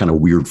another kind of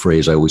weird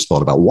phrase I always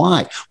thought about.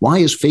 Why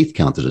is faith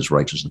counted as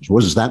righteousness?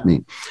 What does that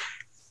mean?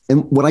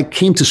 And what I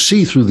came to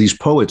see through these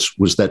poets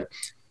was that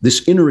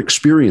this inner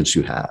experience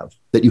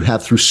that you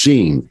have through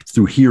seeing,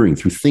 through hearing,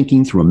 through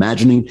thinking, through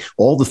imagining,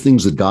 all the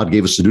things that God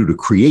gave us to do to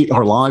create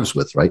our lives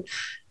with, right?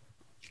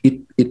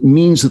 It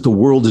means that the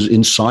world is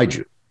inside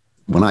you.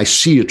 When I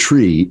see a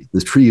tree,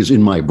 the tree is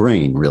in my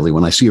brain, really.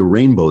 When I see a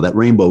rainbow, that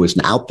rainbow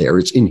isn't out there,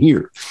 it's in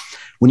here.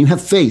 When you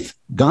have faith,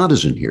 God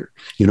is in here.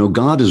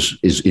 God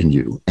is in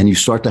you. And you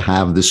start to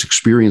have this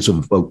experience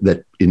of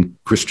that in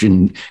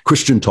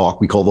Christian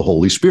talk, we call the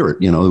Holy Spirit,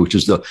 which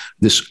is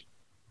this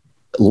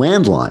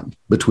landline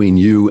between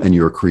you and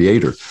your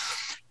creator.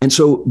 And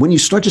so when you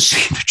start to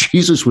see that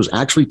Jesus was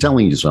actually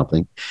telling you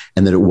something,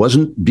 and that it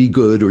wasn't be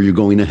good or you're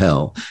going to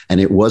hell, and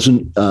it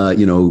wasn't,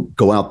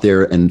 go out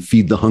there and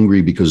feed the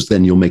hungry because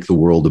then you'll make the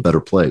world a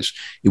better place.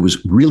 It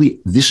was really,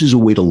 this is a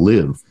way to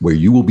live where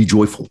you will be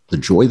joyful. The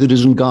joy that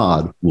is in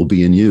God will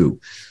be in you.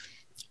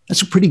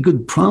 That's a pretty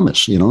good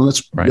promise.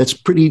 That's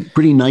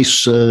pretty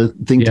nice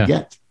thing to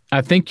get.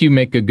 I think you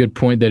make a good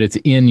point that it's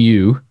in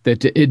you,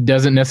 that it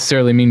doesn't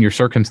necessarily mean your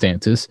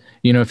circumstances.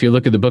 If you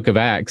look at the book of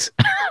Acts,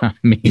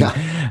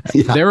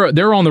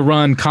 they're on the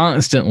run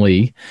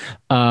constantly.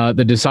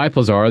 The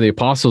disciples are, the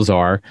apostles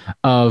are,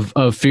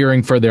 of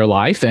fearing for their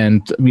life,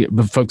 and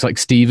folks like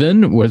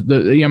Stephen was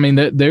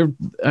they're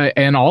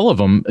and all of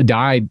them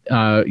died,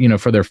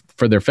 for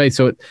their faith.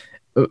 So it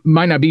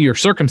might not be your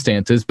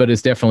circumstances, but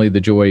it's definitely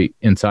the joy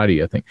inside of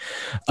you, I think.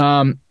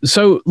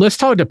 So let's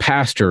talk to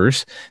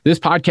pastors. This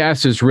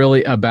podcast is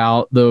really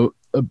about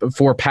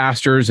for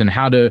pastors and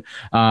how to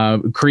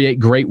create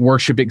great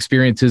worship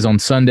experiences on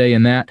Sunday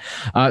and that.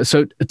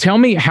 So tell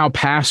me how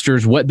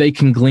pastors, what they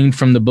can glean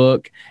from the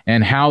book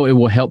and how it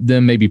will help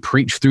them maybe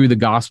preach through the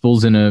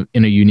Gospels in a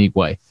unique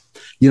way.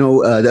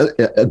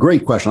 A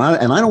great question.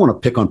 And I don't want to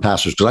pick on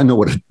pastors because I know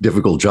what a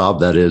difficult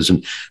job that is.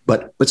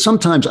 But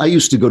sometimes I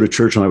used to go to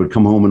church and I would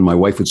come home and my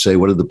wife would say,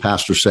 "What did the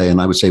pastor say?"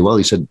 And I would say, "Well,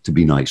 he said to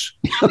be nice."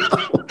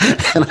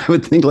 And I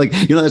would think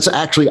that's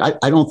actually,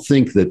 I don't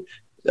think that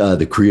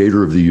the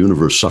creator of the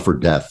universe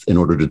suffered death in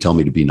order to tell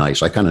me to be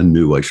nice. I kind of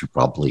knew I should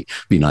probably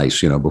be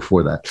nice,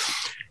 before that.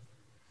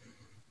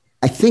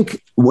 I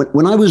think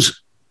when I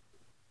was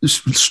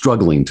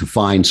struggling to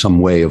find some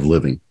way of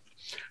living,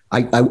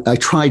 I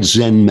tried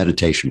Zen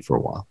meditation for a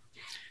while,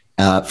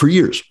 for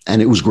years,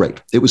 and it was great.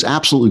 It was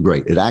absolutely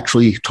great. It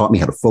actually taught me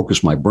how to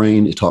focus my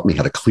brain. It taught me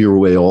how to clear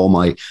away all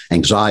my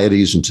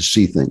anxieties and to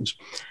see things.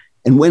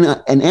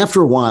 And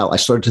after a while, I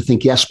started to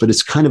think, yes, but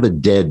it's kind of a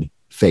dead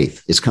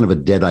faith. It's kind of a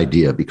dead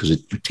idea because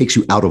it takes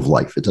you out of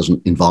life. It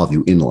doesn't involve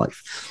you in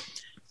life.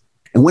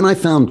 And when I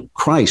found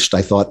Christ,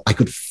 I thought I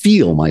could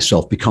feel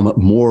myself become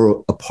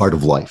more a part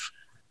of life.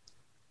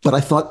 But I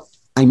thought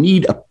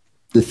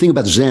the thing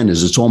about Zen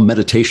is it's all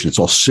meditation. It's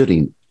all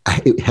sitting.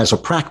 It has a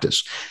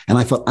practice. And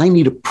I thought, I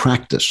need a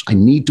practice. I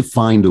need to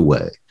find a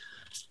way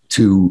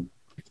to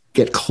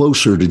get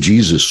closer to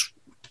Jesus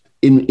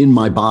in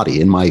my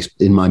body, in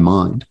my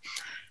mind.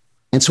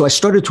 And so I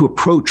started to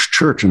approach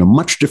church in a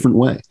much different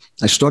way.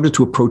 I started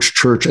to approach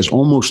church as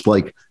almost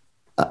like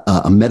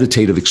a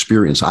meditative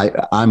experience.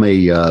 I'm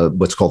a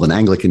what's called an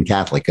Anglican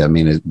Catholic. I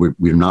mean,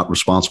 we're not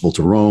responsible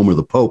to Rome or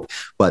the Pope,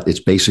 but it's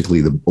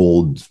basically the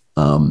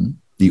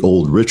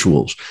old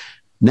rituals.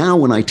 Now,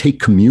 when I take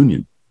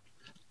communion,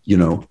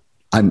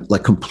 I'm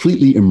like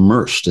completely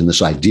immersed in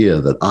this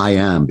idea that I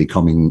am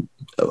becoming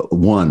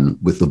one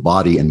with the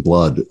body and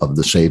blood of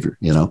the Savior.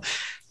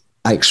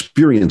 I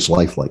experience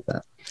life like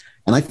that.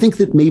 And I think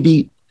that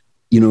maybe,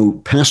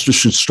 pastors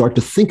should start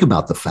to think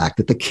about the fact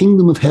that the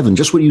kingdom of heaven,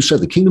 just what you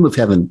said, the kingdom of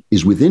heaven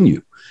is within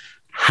you.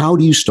 How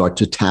do you start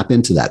to tap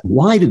into that?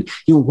 Why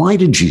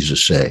did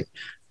Jesus say,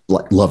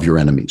 love your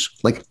enemies?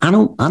 Like, I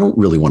don't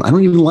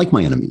even like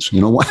my enemies.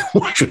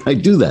 Why should I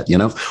do that?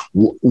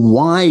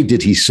 Why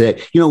did he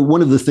say,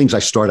 one of the things I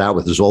start out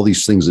with is all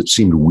these things that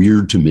seemed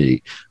weird to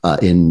me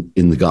in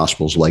the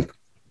Gospels, like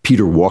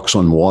Peter walks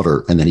on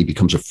water and then he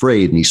becomes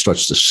afraid and he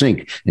starts to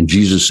sink. And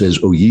Jesus says,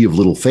 "Oh, ye of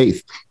little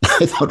faith."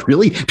 I thought,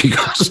 really?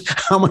 Because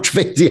how much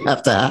faith do you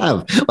have to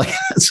have?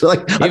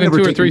 Even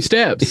 2 or 3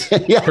 steps.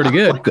 Yeah, pretty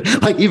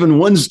good. Like even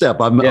one step,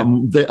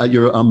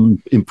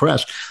 I'm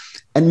impressed.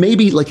 And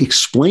maybe like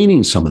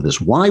explaining some of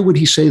this. Why would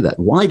he say that?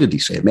 Why did he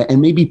say it?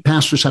 And maybe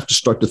pastors have to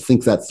start to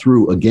think that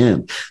through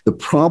again. The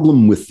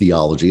problem with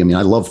theology, I mean,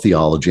 I love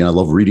theology and I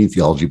love reading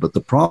theology, but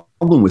the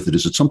problem with it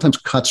is it sometimes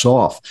cuts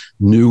off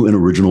new and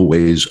original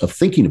ways of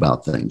thinking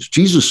about things.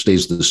 Jesus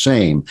stays the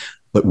same,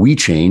 but we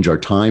change, our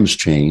times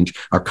change,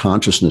 our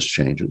consciousness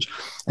changes.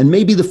 And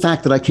maybe the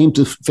fact that I came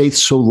to faith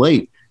so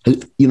late,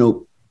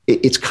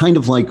 it's kind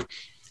of like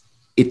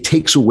it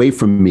takes away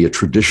from me a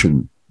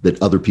tradition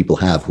that other people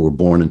have who are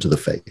born into the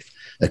faith,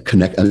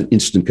 an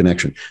instant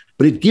connection.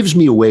 But it gives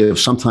me a way of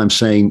sometimes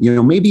saying,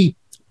 maybe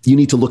you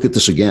need to look at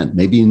this again.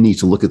 Maybe you need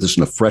to look at this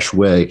in a fresh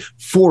way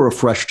for a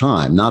fresh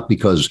time, not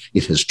because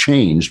it has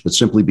changed, but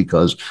simply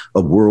because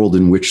a world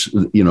in which,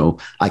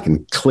 I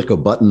can click a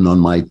button on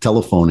my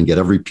telephone and get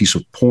every piece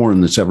of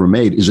porn that's ever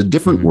made is a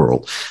different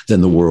world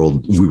than the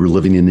world we were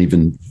living in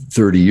even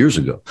 30 years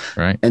ago.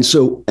 Right. And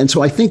so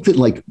I think that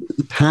like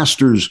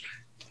pastors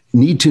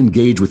need to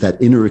engage with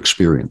that inner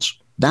experience.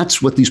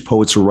 That's what these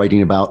poets are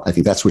writing about. I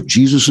think that's what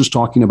Jesus is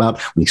talking about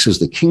when he says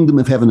the kingdom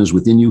of heaven is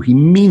within you. He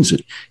means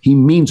it. He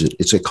means it.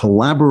 It's a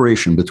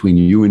collaboration between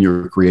you and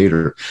your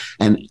creator.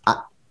 And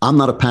I'm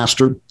not a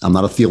pastor. I'm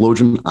not a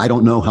theologian. I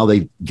don't know how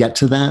they get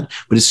to that.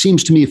 But it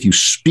seems to me if you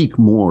speak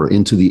more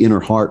into the inner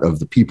heart of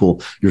the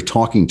people you're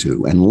talking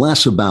to and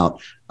less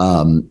about,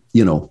 I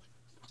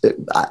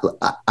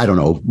don't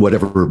know,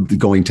 whatever,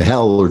 going to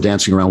hell or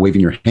dancing around, waving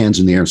your hands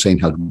in the air and saying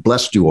how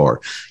blessed you are,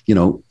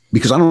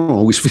 because I don't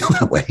always feel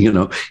that way.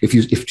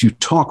 If you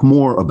talk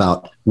more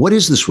about what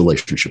is this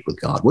relationship with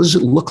God? What does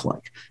it look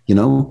like?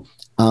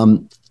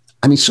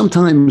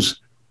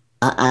 Sometimes,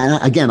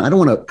 I don't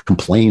want to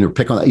complain or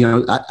pick on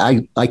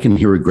that. I can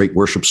hear a great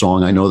worship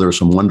song. I know there are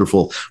some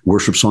wonderful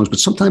worship songs, but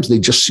sometimes they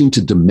just seem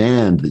to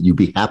demand that you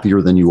be happier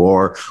than you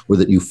are, or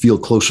that you feel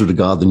closer to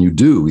God than you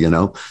do,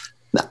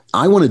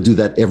 I want to do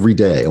that every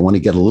day. I want to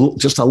get a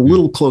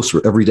little closer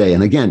every day.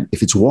 And again,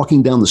 if it's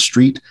walking down the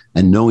street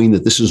and knowing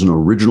that this is an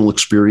original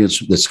experience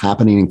that's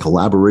happening in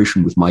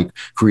collaboration with my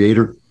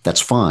creator, that's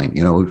fine,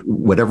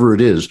 whatever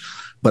it is.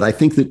 But I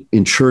think that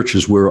in church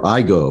is where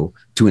I go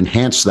to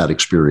enhance that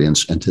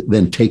experience and to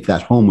then take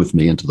that home with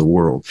me into the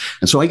world.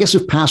 And so I guess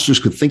if pastors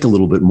could think a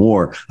little bit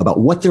more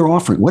about what they're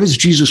offering, what is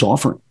Jesus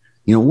offering?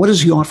 What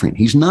is he offering?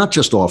 He's not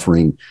just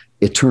offering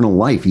eternal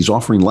life. He's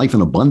offering life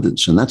in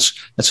abundance. And that's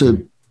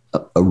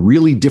a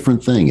really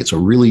different thing. It's a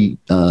really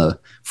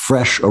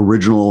fresh,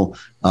 original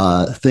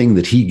thing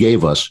that he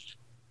gave us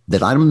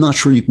that I'm not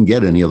sure you can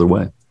get any other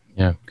way.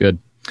 Yeah, good.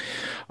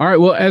 All right.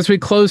 Well, as we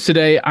close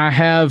today, I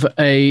have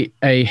a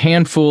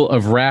handful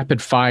of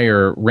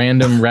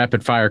random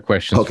rapid fire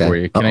questions for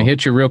you. Can I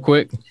hit you real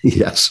quick?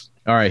 Yes.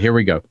 All right, here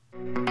we go.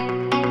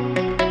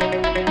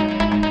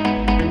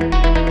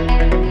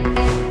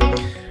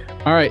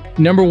 All right.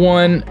 Number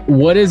one,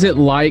 what is it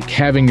like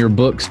having your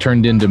books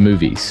turned into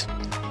movies?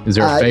 Is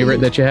there a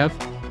favorite that you have?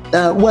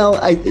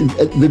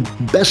 The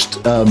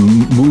best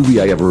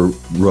movie I ever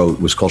wrote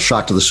was called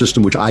Shock to the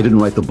System, which I didn't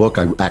write the book.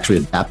 I actually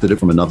adapted it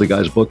from another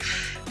guy's book.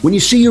 When you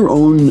see your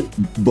own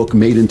book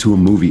made into a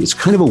movie, it's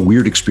kind of a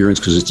weird experience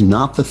because it's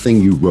not the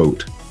thing you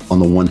wrote on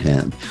the one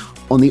hand.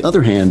 On the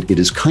other hand, it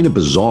is kind of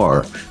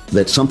bizarre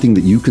that something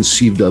that you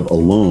conceived of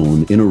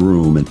alone in a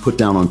room and put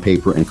down on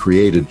paper and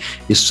created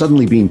is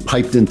suddenly being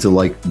piped into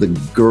like the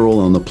girl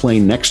on the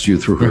plane next to you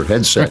through her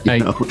headset,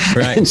 Right.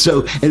 Right. And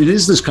it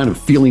is this kind of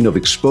feeling of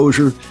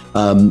exposure.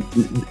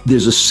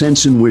 There's a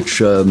sense in which,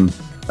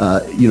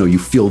 you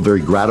feel very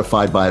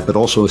gratified by it, but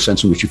also a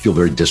sense in which you feel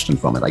very distant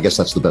from it. I guess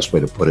that's the best way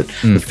to put it.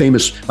 The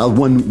famous,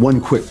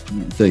 one quick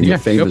thing,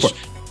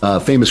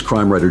 famous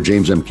crime writer,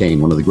 James M. Cain,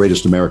 one of the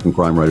greatest American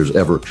crime writers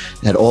ever,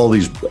 had all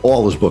his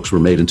books were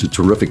made into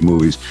terrific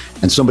movies.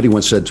 And somebody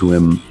once said to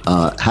him,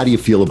 how do you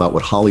feel about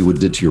what Hollywood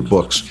did to your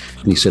books?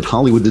 And he said,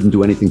 Hollywood didn't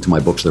do anything to my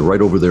books. They're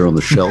right over there on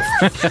the shelf.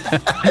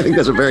 I think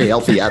that's a very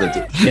healthy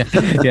attitude.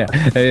 Yeah,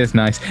 it is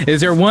nice. Is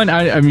there one,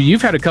 I mean,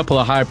 you've had a couple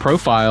of high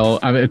profile,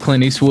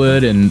 Clint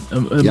Eastwood and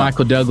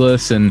Michael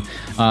Douglas and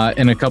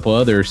a couple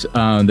others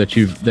that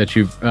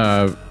you've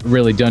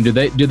really done. Do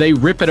they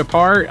rip it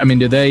apart? I mean,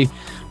 do they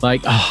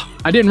like,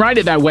 I didn't write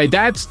it that way.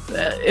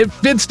 It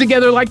fits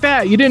together like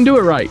that. You didn't do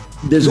it right.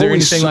 There's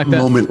always some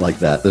moment like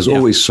that. There's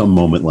always some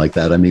moment like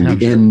that. I mean,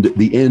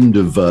 the end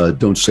of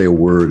Don't Say a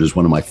Word is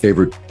one of my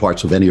favorite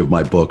parts of any of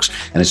my books.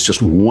 And it's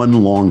just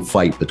one long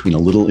fight between a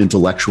little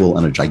intellectual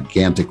and a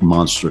gigantic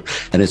monster.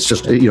 And it's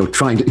just,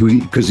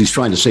 because he's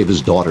trying to save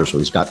his daughter. So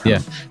he's got kind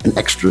of an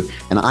extra.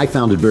 And I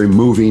found it very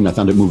moving. I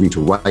found it moving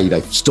to write.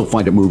 I still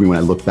find it moving when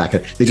I look back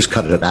at it. They just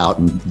cut it out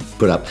and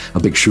put up a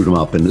big shoot 'em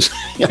up and this,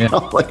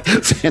 like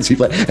fancy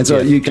play. And so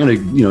you kind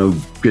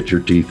of grit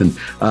your teeth.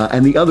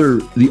 And the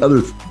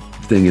other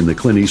thing in the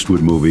Clint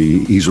Eastwood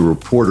movie, he's a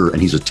reporter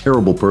and he's a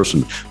terrible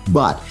person,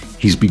 but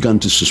he's begun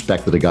to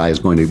suspect that a guy is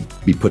going to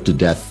be put to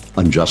death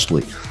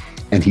unjustly.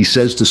 And he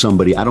says to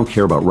somebody, I don't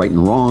care about right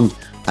and wrong.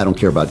 I don't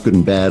care about good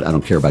and bad. I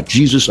don't care about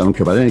Jesus. I don't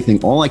care about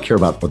anything. All I care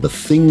about are the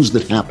things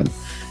that happen.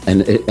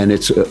 And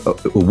it's a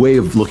way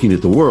of looking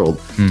at the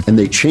world. And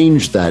they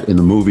changed that in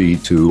the movie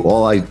to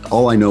all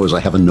I know is I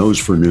have a nose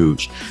for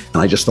news.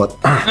 And I just thought,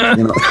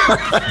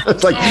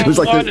 it was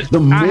like the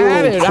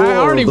moral core. I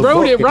already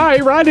wrote it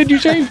right. Why did you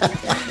change it?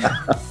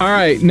 All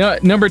right.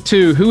 Number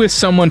two, who is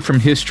someone from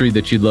history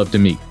that you'd love to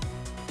meet?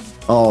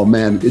 Oh,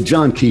 man.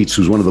 John Keats,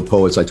 who's one of the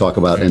poets I talk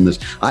about in this,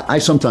 I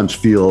sometimes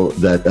feel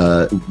that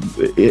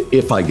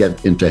if I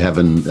get into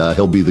heaven,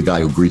 he'll be the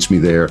guy who greets me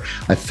there.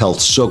 I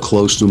felt so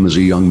close to him as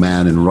a young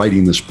man in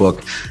writing this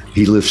book.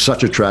 He lived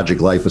such a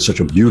tragic life, but such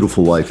a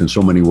beautiful life in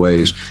so many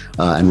ways,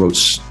 and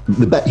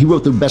he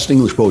wrote the best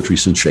English poetry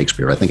since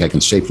Shakespeare. I think I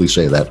can safely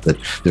say that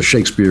there's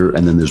Shakespeare,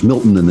 and then there's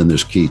Milton, and then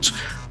there's Keats.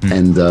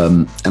 And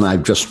I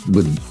just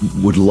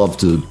would love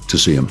to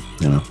see him,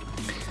 you know.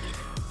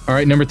 All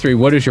right, number 3,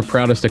 what is your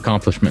proudest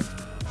accomplishment?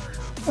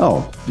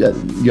 Oh, yeah,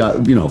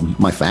 you know,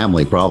 my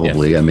family,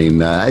 probably. Yeah. I mean,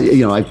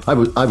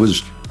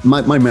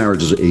 my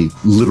marriage is a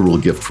literal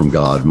gift from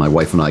God. My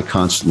wife and I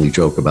constantly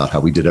joke about how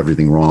we did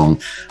everything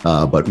wrong,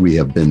 but we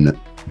have been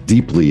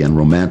deeply and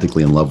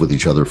romantically in love with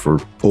each other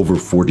for over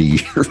 40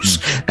 years.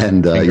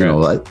 And, you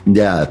know,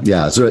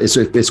 yeah. So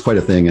it's quite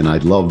a thing. And I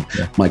love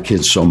my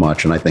kids so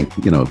much. And I think,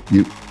 you know,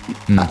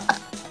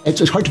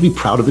 it's hard to be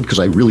proud of it because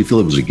I really feel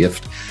it was a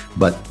gift,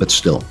 but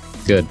still.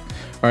 Good.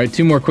 All right,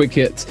 2 more quick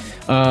hits.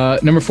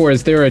 Number 4,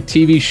 is there a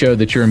TV show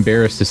that you're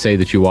embarrassed to say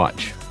that you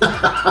watch?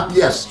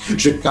 Yes,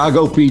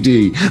 Chicago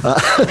PD.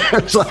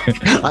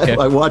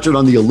 I watch it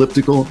on the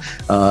elliptical,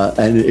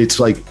 and it's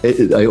like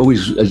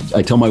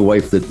I tell my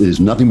wife that there's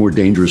nothing more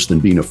dangerous than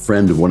being a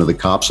friend of one of the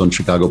cops on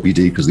Chicago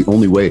PD, because the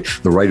only way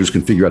the writers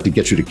can figure out to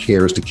get you to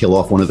care is to kill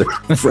off one of their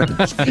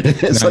friends.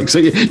 It's like, so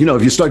you know,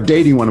 if you start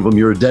dating one of them,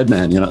 you're a dead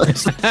man. You know.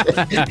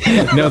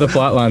 No, the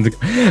plot lines.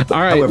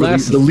 All right. However,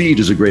 the lead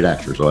is a great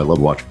actor, so I love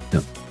watching.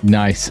 Yeah.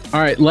 Nice.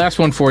 All right, last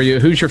one for you.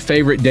 Who's your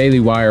favorite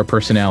Daily Wire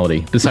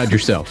personality besides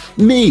yourself?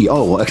 Me.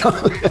 Oh,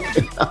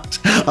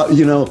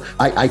 you know,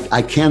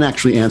 I can't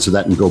actually answer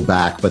that and go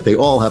back, but they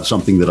all have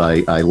something that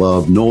I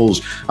love.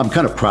 Knowles, I'm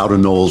kind of proud of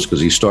Knowles because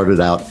he started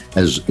out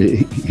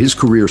his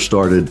career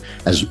started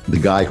as the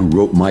guy who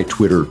wrote my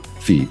Twitter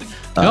feed.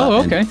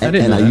 Okay.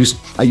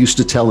 I used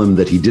to tell him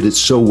that he did it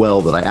so well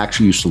that I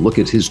actually used to look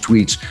at his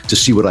tweets to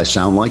see what I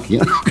sound like. You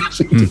know, because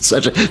he did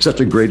such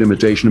a great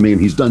imitation of me, and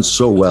he's done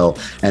so well.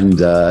 And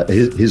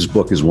his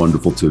book is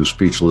wonderful too,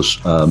 Speechless.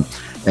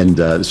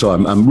 So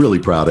I'm really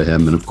proud of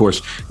him. And of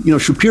course, you know,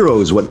 Shapiro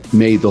is what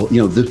made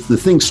the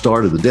thing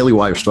started. The Daily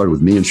Wire started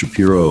with me and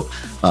Shapiro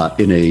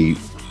in a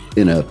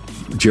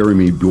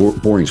Jeremy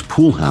Boring's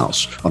pool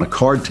house on a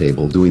card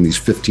table doing these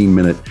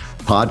 15-minute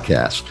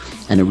podcasts.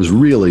 And it was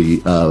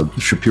really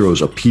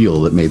Shapiro's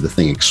appeal that made the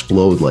thing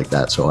explode like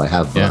that. So I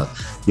have,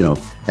 you know,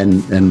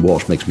 and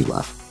Walsh makes me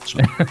laugh. So.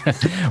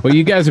 Well,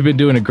 you guys have been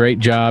doing a great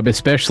job,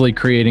 especially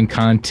creating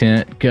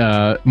content,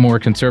 more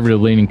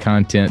conservative leaning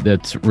content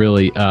that's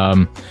really,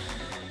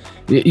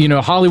 you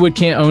know, Hollywood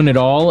can't own it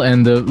all,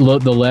 and the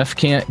left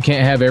can't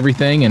have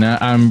everything. And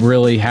I'm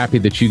really happy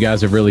that you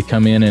guys have really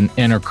come in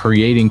and are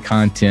creating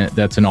content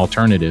that's an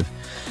alternative.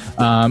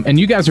 And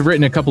you guys have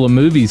written a couple of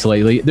movies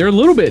lately. They're a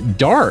little bit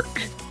dark,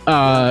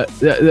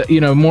 you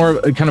know, more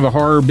kind of a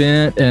horror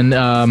bent. And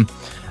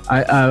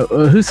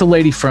who's the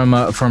lady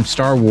from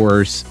Star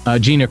Wars?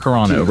 Gina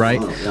Carano,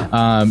 right?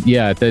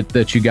 Yeah,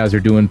 that you guys are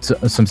doing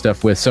some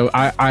stuff with. So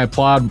I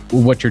applaud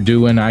what you're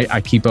doing.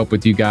 I keep up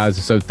with you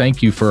guys. So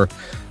thank you for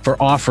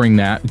offering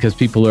that, because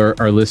people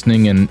are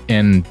listening and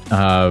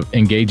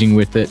engaging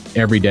with it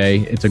every day.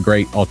 It's a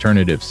great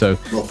alternative. So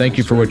thank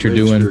you for what you're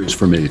doing. It's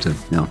for me too.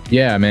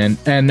 Yeah, man.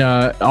 And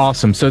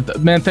awesome. So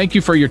man, thank you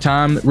for your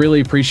time.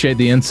 Really appreciate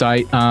the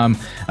insight.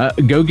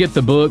 Go get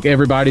the book,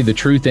 everybody, The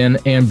Truth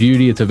and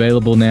Beauty. It's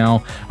available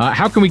now.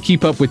 How can we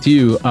keep up with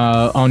you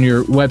on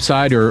your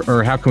website,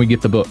 or how can we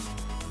get the book?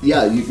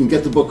 Yeah, you can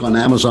get the book on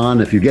Amazon.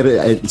 If you get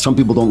it, some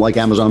people don't like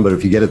Amazon, but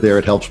if you get it there,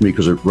 it helps me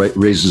because it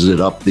raises it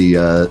up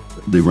the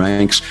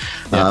ranks.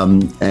 Yeah.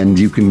 And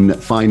you can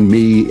find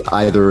me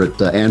either at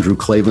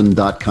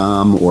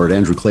andrewklavan.com or at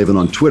Andrew Klavan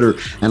on Twitter.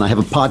 And I have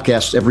a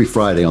podcast every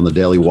Friday on the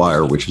Daily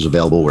Wire, which is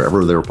available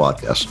wherever there are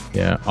podcasts.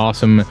 Yeah,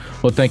 awesome.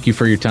 Well, thank you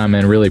for your time,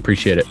 man. Really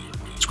appreciate it.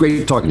 It's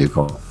great talking to you,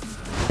 Carl.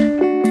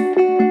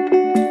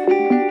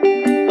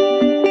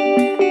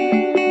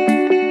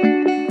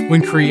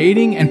 When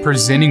creating and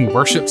presenting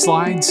worship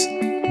slides,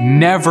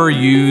 never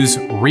use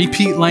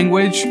repeat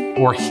language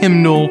or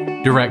hymnal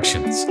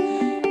directions.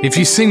 If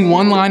you sing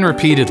one line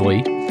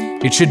repeatedly,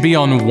 it should be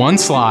on one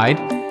slide,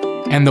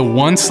 and the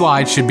one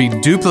slide should be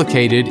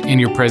duplicated in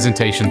your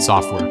presentation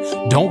software.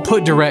 Don't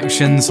put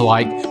directions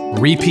like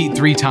repeat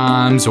 3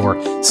 times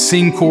or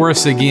sing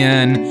chorus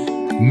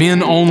again,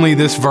 men only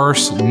this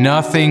verse,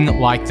 nothing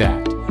like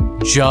that.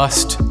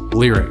 Just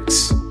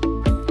lyrics.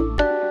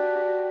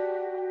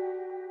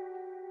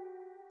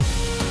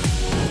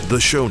 The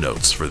show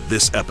notes for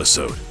this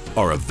episode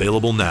are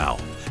available now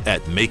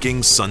at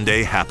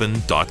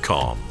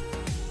makingsundayhappen.com.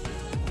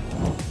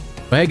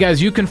 Well, hey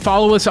guys, you can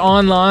follow us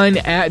online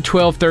at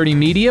 1230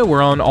 Media.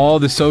 We're on all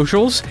the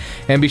socials,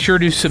 and be sure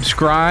to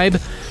subscribe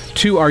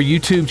to our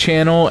YouTube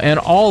channel and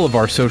all of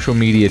our social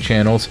media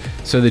channels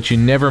so that you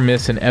never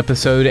miss an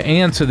episode,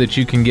 and so that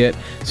you can get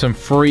some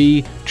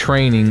free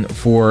training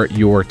for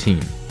your team.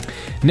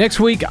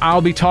 Next week,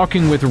 I'll be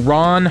talking with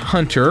Ron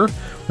Hunter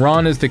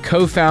Ron is the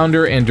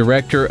co-founder and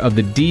director of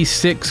the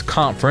D6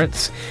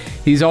 Conference.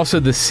 He's also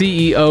the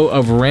CEO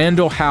of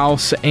Randall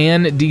House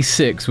and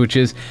D6, which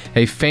is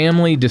a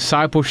family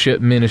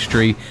discipleship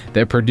ministry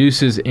that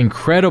produces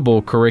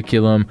incredible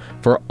curriculum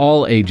for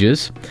all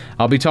ages.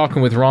 I'll be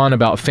talking with Ron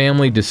about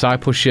family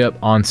discipleship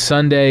on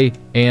Sunday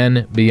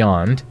and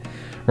beyond.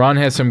 Ron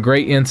has some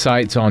great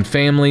insights on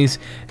families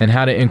and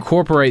how to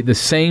incorporate the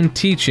same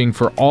teaching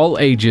for all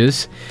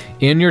ages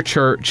in your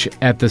church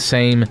at the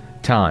same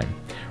time.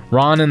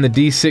 Ron and the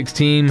D6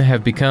 team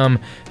have become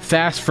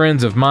fast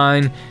friends of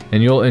mine,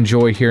 and you'll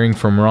enjoy hearing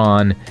from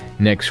Ron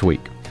next week.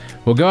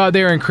 We'll go out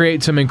there and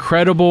create some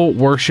incredible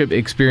worship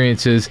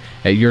experiences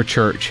at your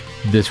church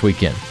this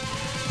weekend.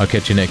 I'll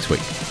catch you next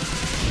week.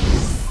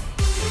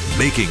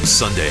 Making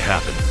Sunday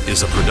Happen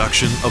is a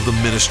production of the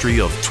ministry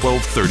of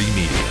 1230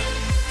 Media.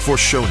 For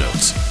show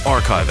notes,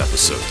 archive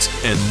episodes,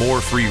 and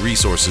more free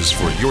resources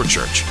for your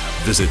church,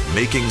 visit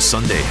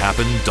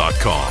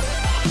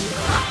MakingSundayHappen.com.